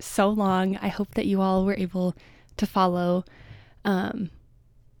so long. I hope that you all were able to follow. But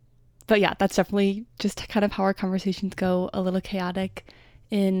yeah, that's definitely just kind of how our conversations go, a little chaotic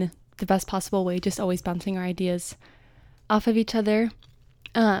in the best possible way, just always bouncing our ideas off of each other.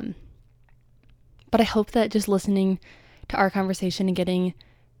 But I hope that just listening to our conversation and getting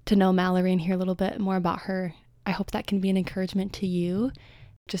to know Mallory and hear a little bit more about her, I hope that can be an encouragement to you,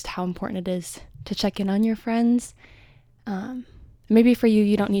 just how important it is to check in on your friends. Maybe for you,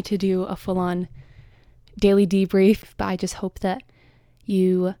 you don't need to do a full-on daily debrief, but I just hope that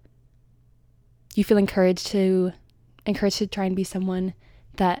you feel encouraged to try and be someone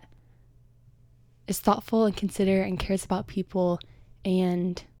that is thoughtful and considerate and cares about people,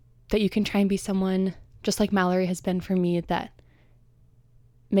 and that you can try and be someone just like Mallory has been for me, that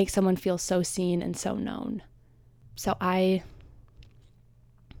makes someone feel so seen and so known. So I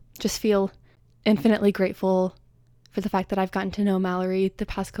just feel infinitely grateful for the fact that I've gotten to know Mallory the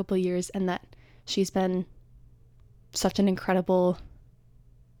past couple of years, and that she's been such an incredible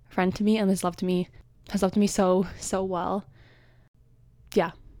friend to me and has loved me so well.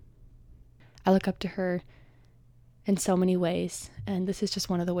 Yeah. I look up to her in so many ways, and this is just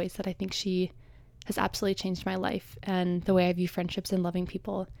one of the ways that I think she has absolutely changed my life and the way I view friendships and loving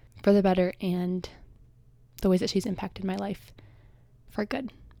people for the better, and the ways that she's impacted my life for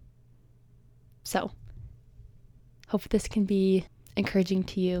good. So, hope this can be encouraging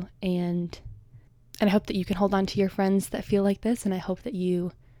to you, and I hope that you can hold on to your friends that feel like this, and I hope that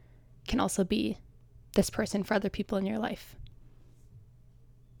you can also be this person for other people in your life.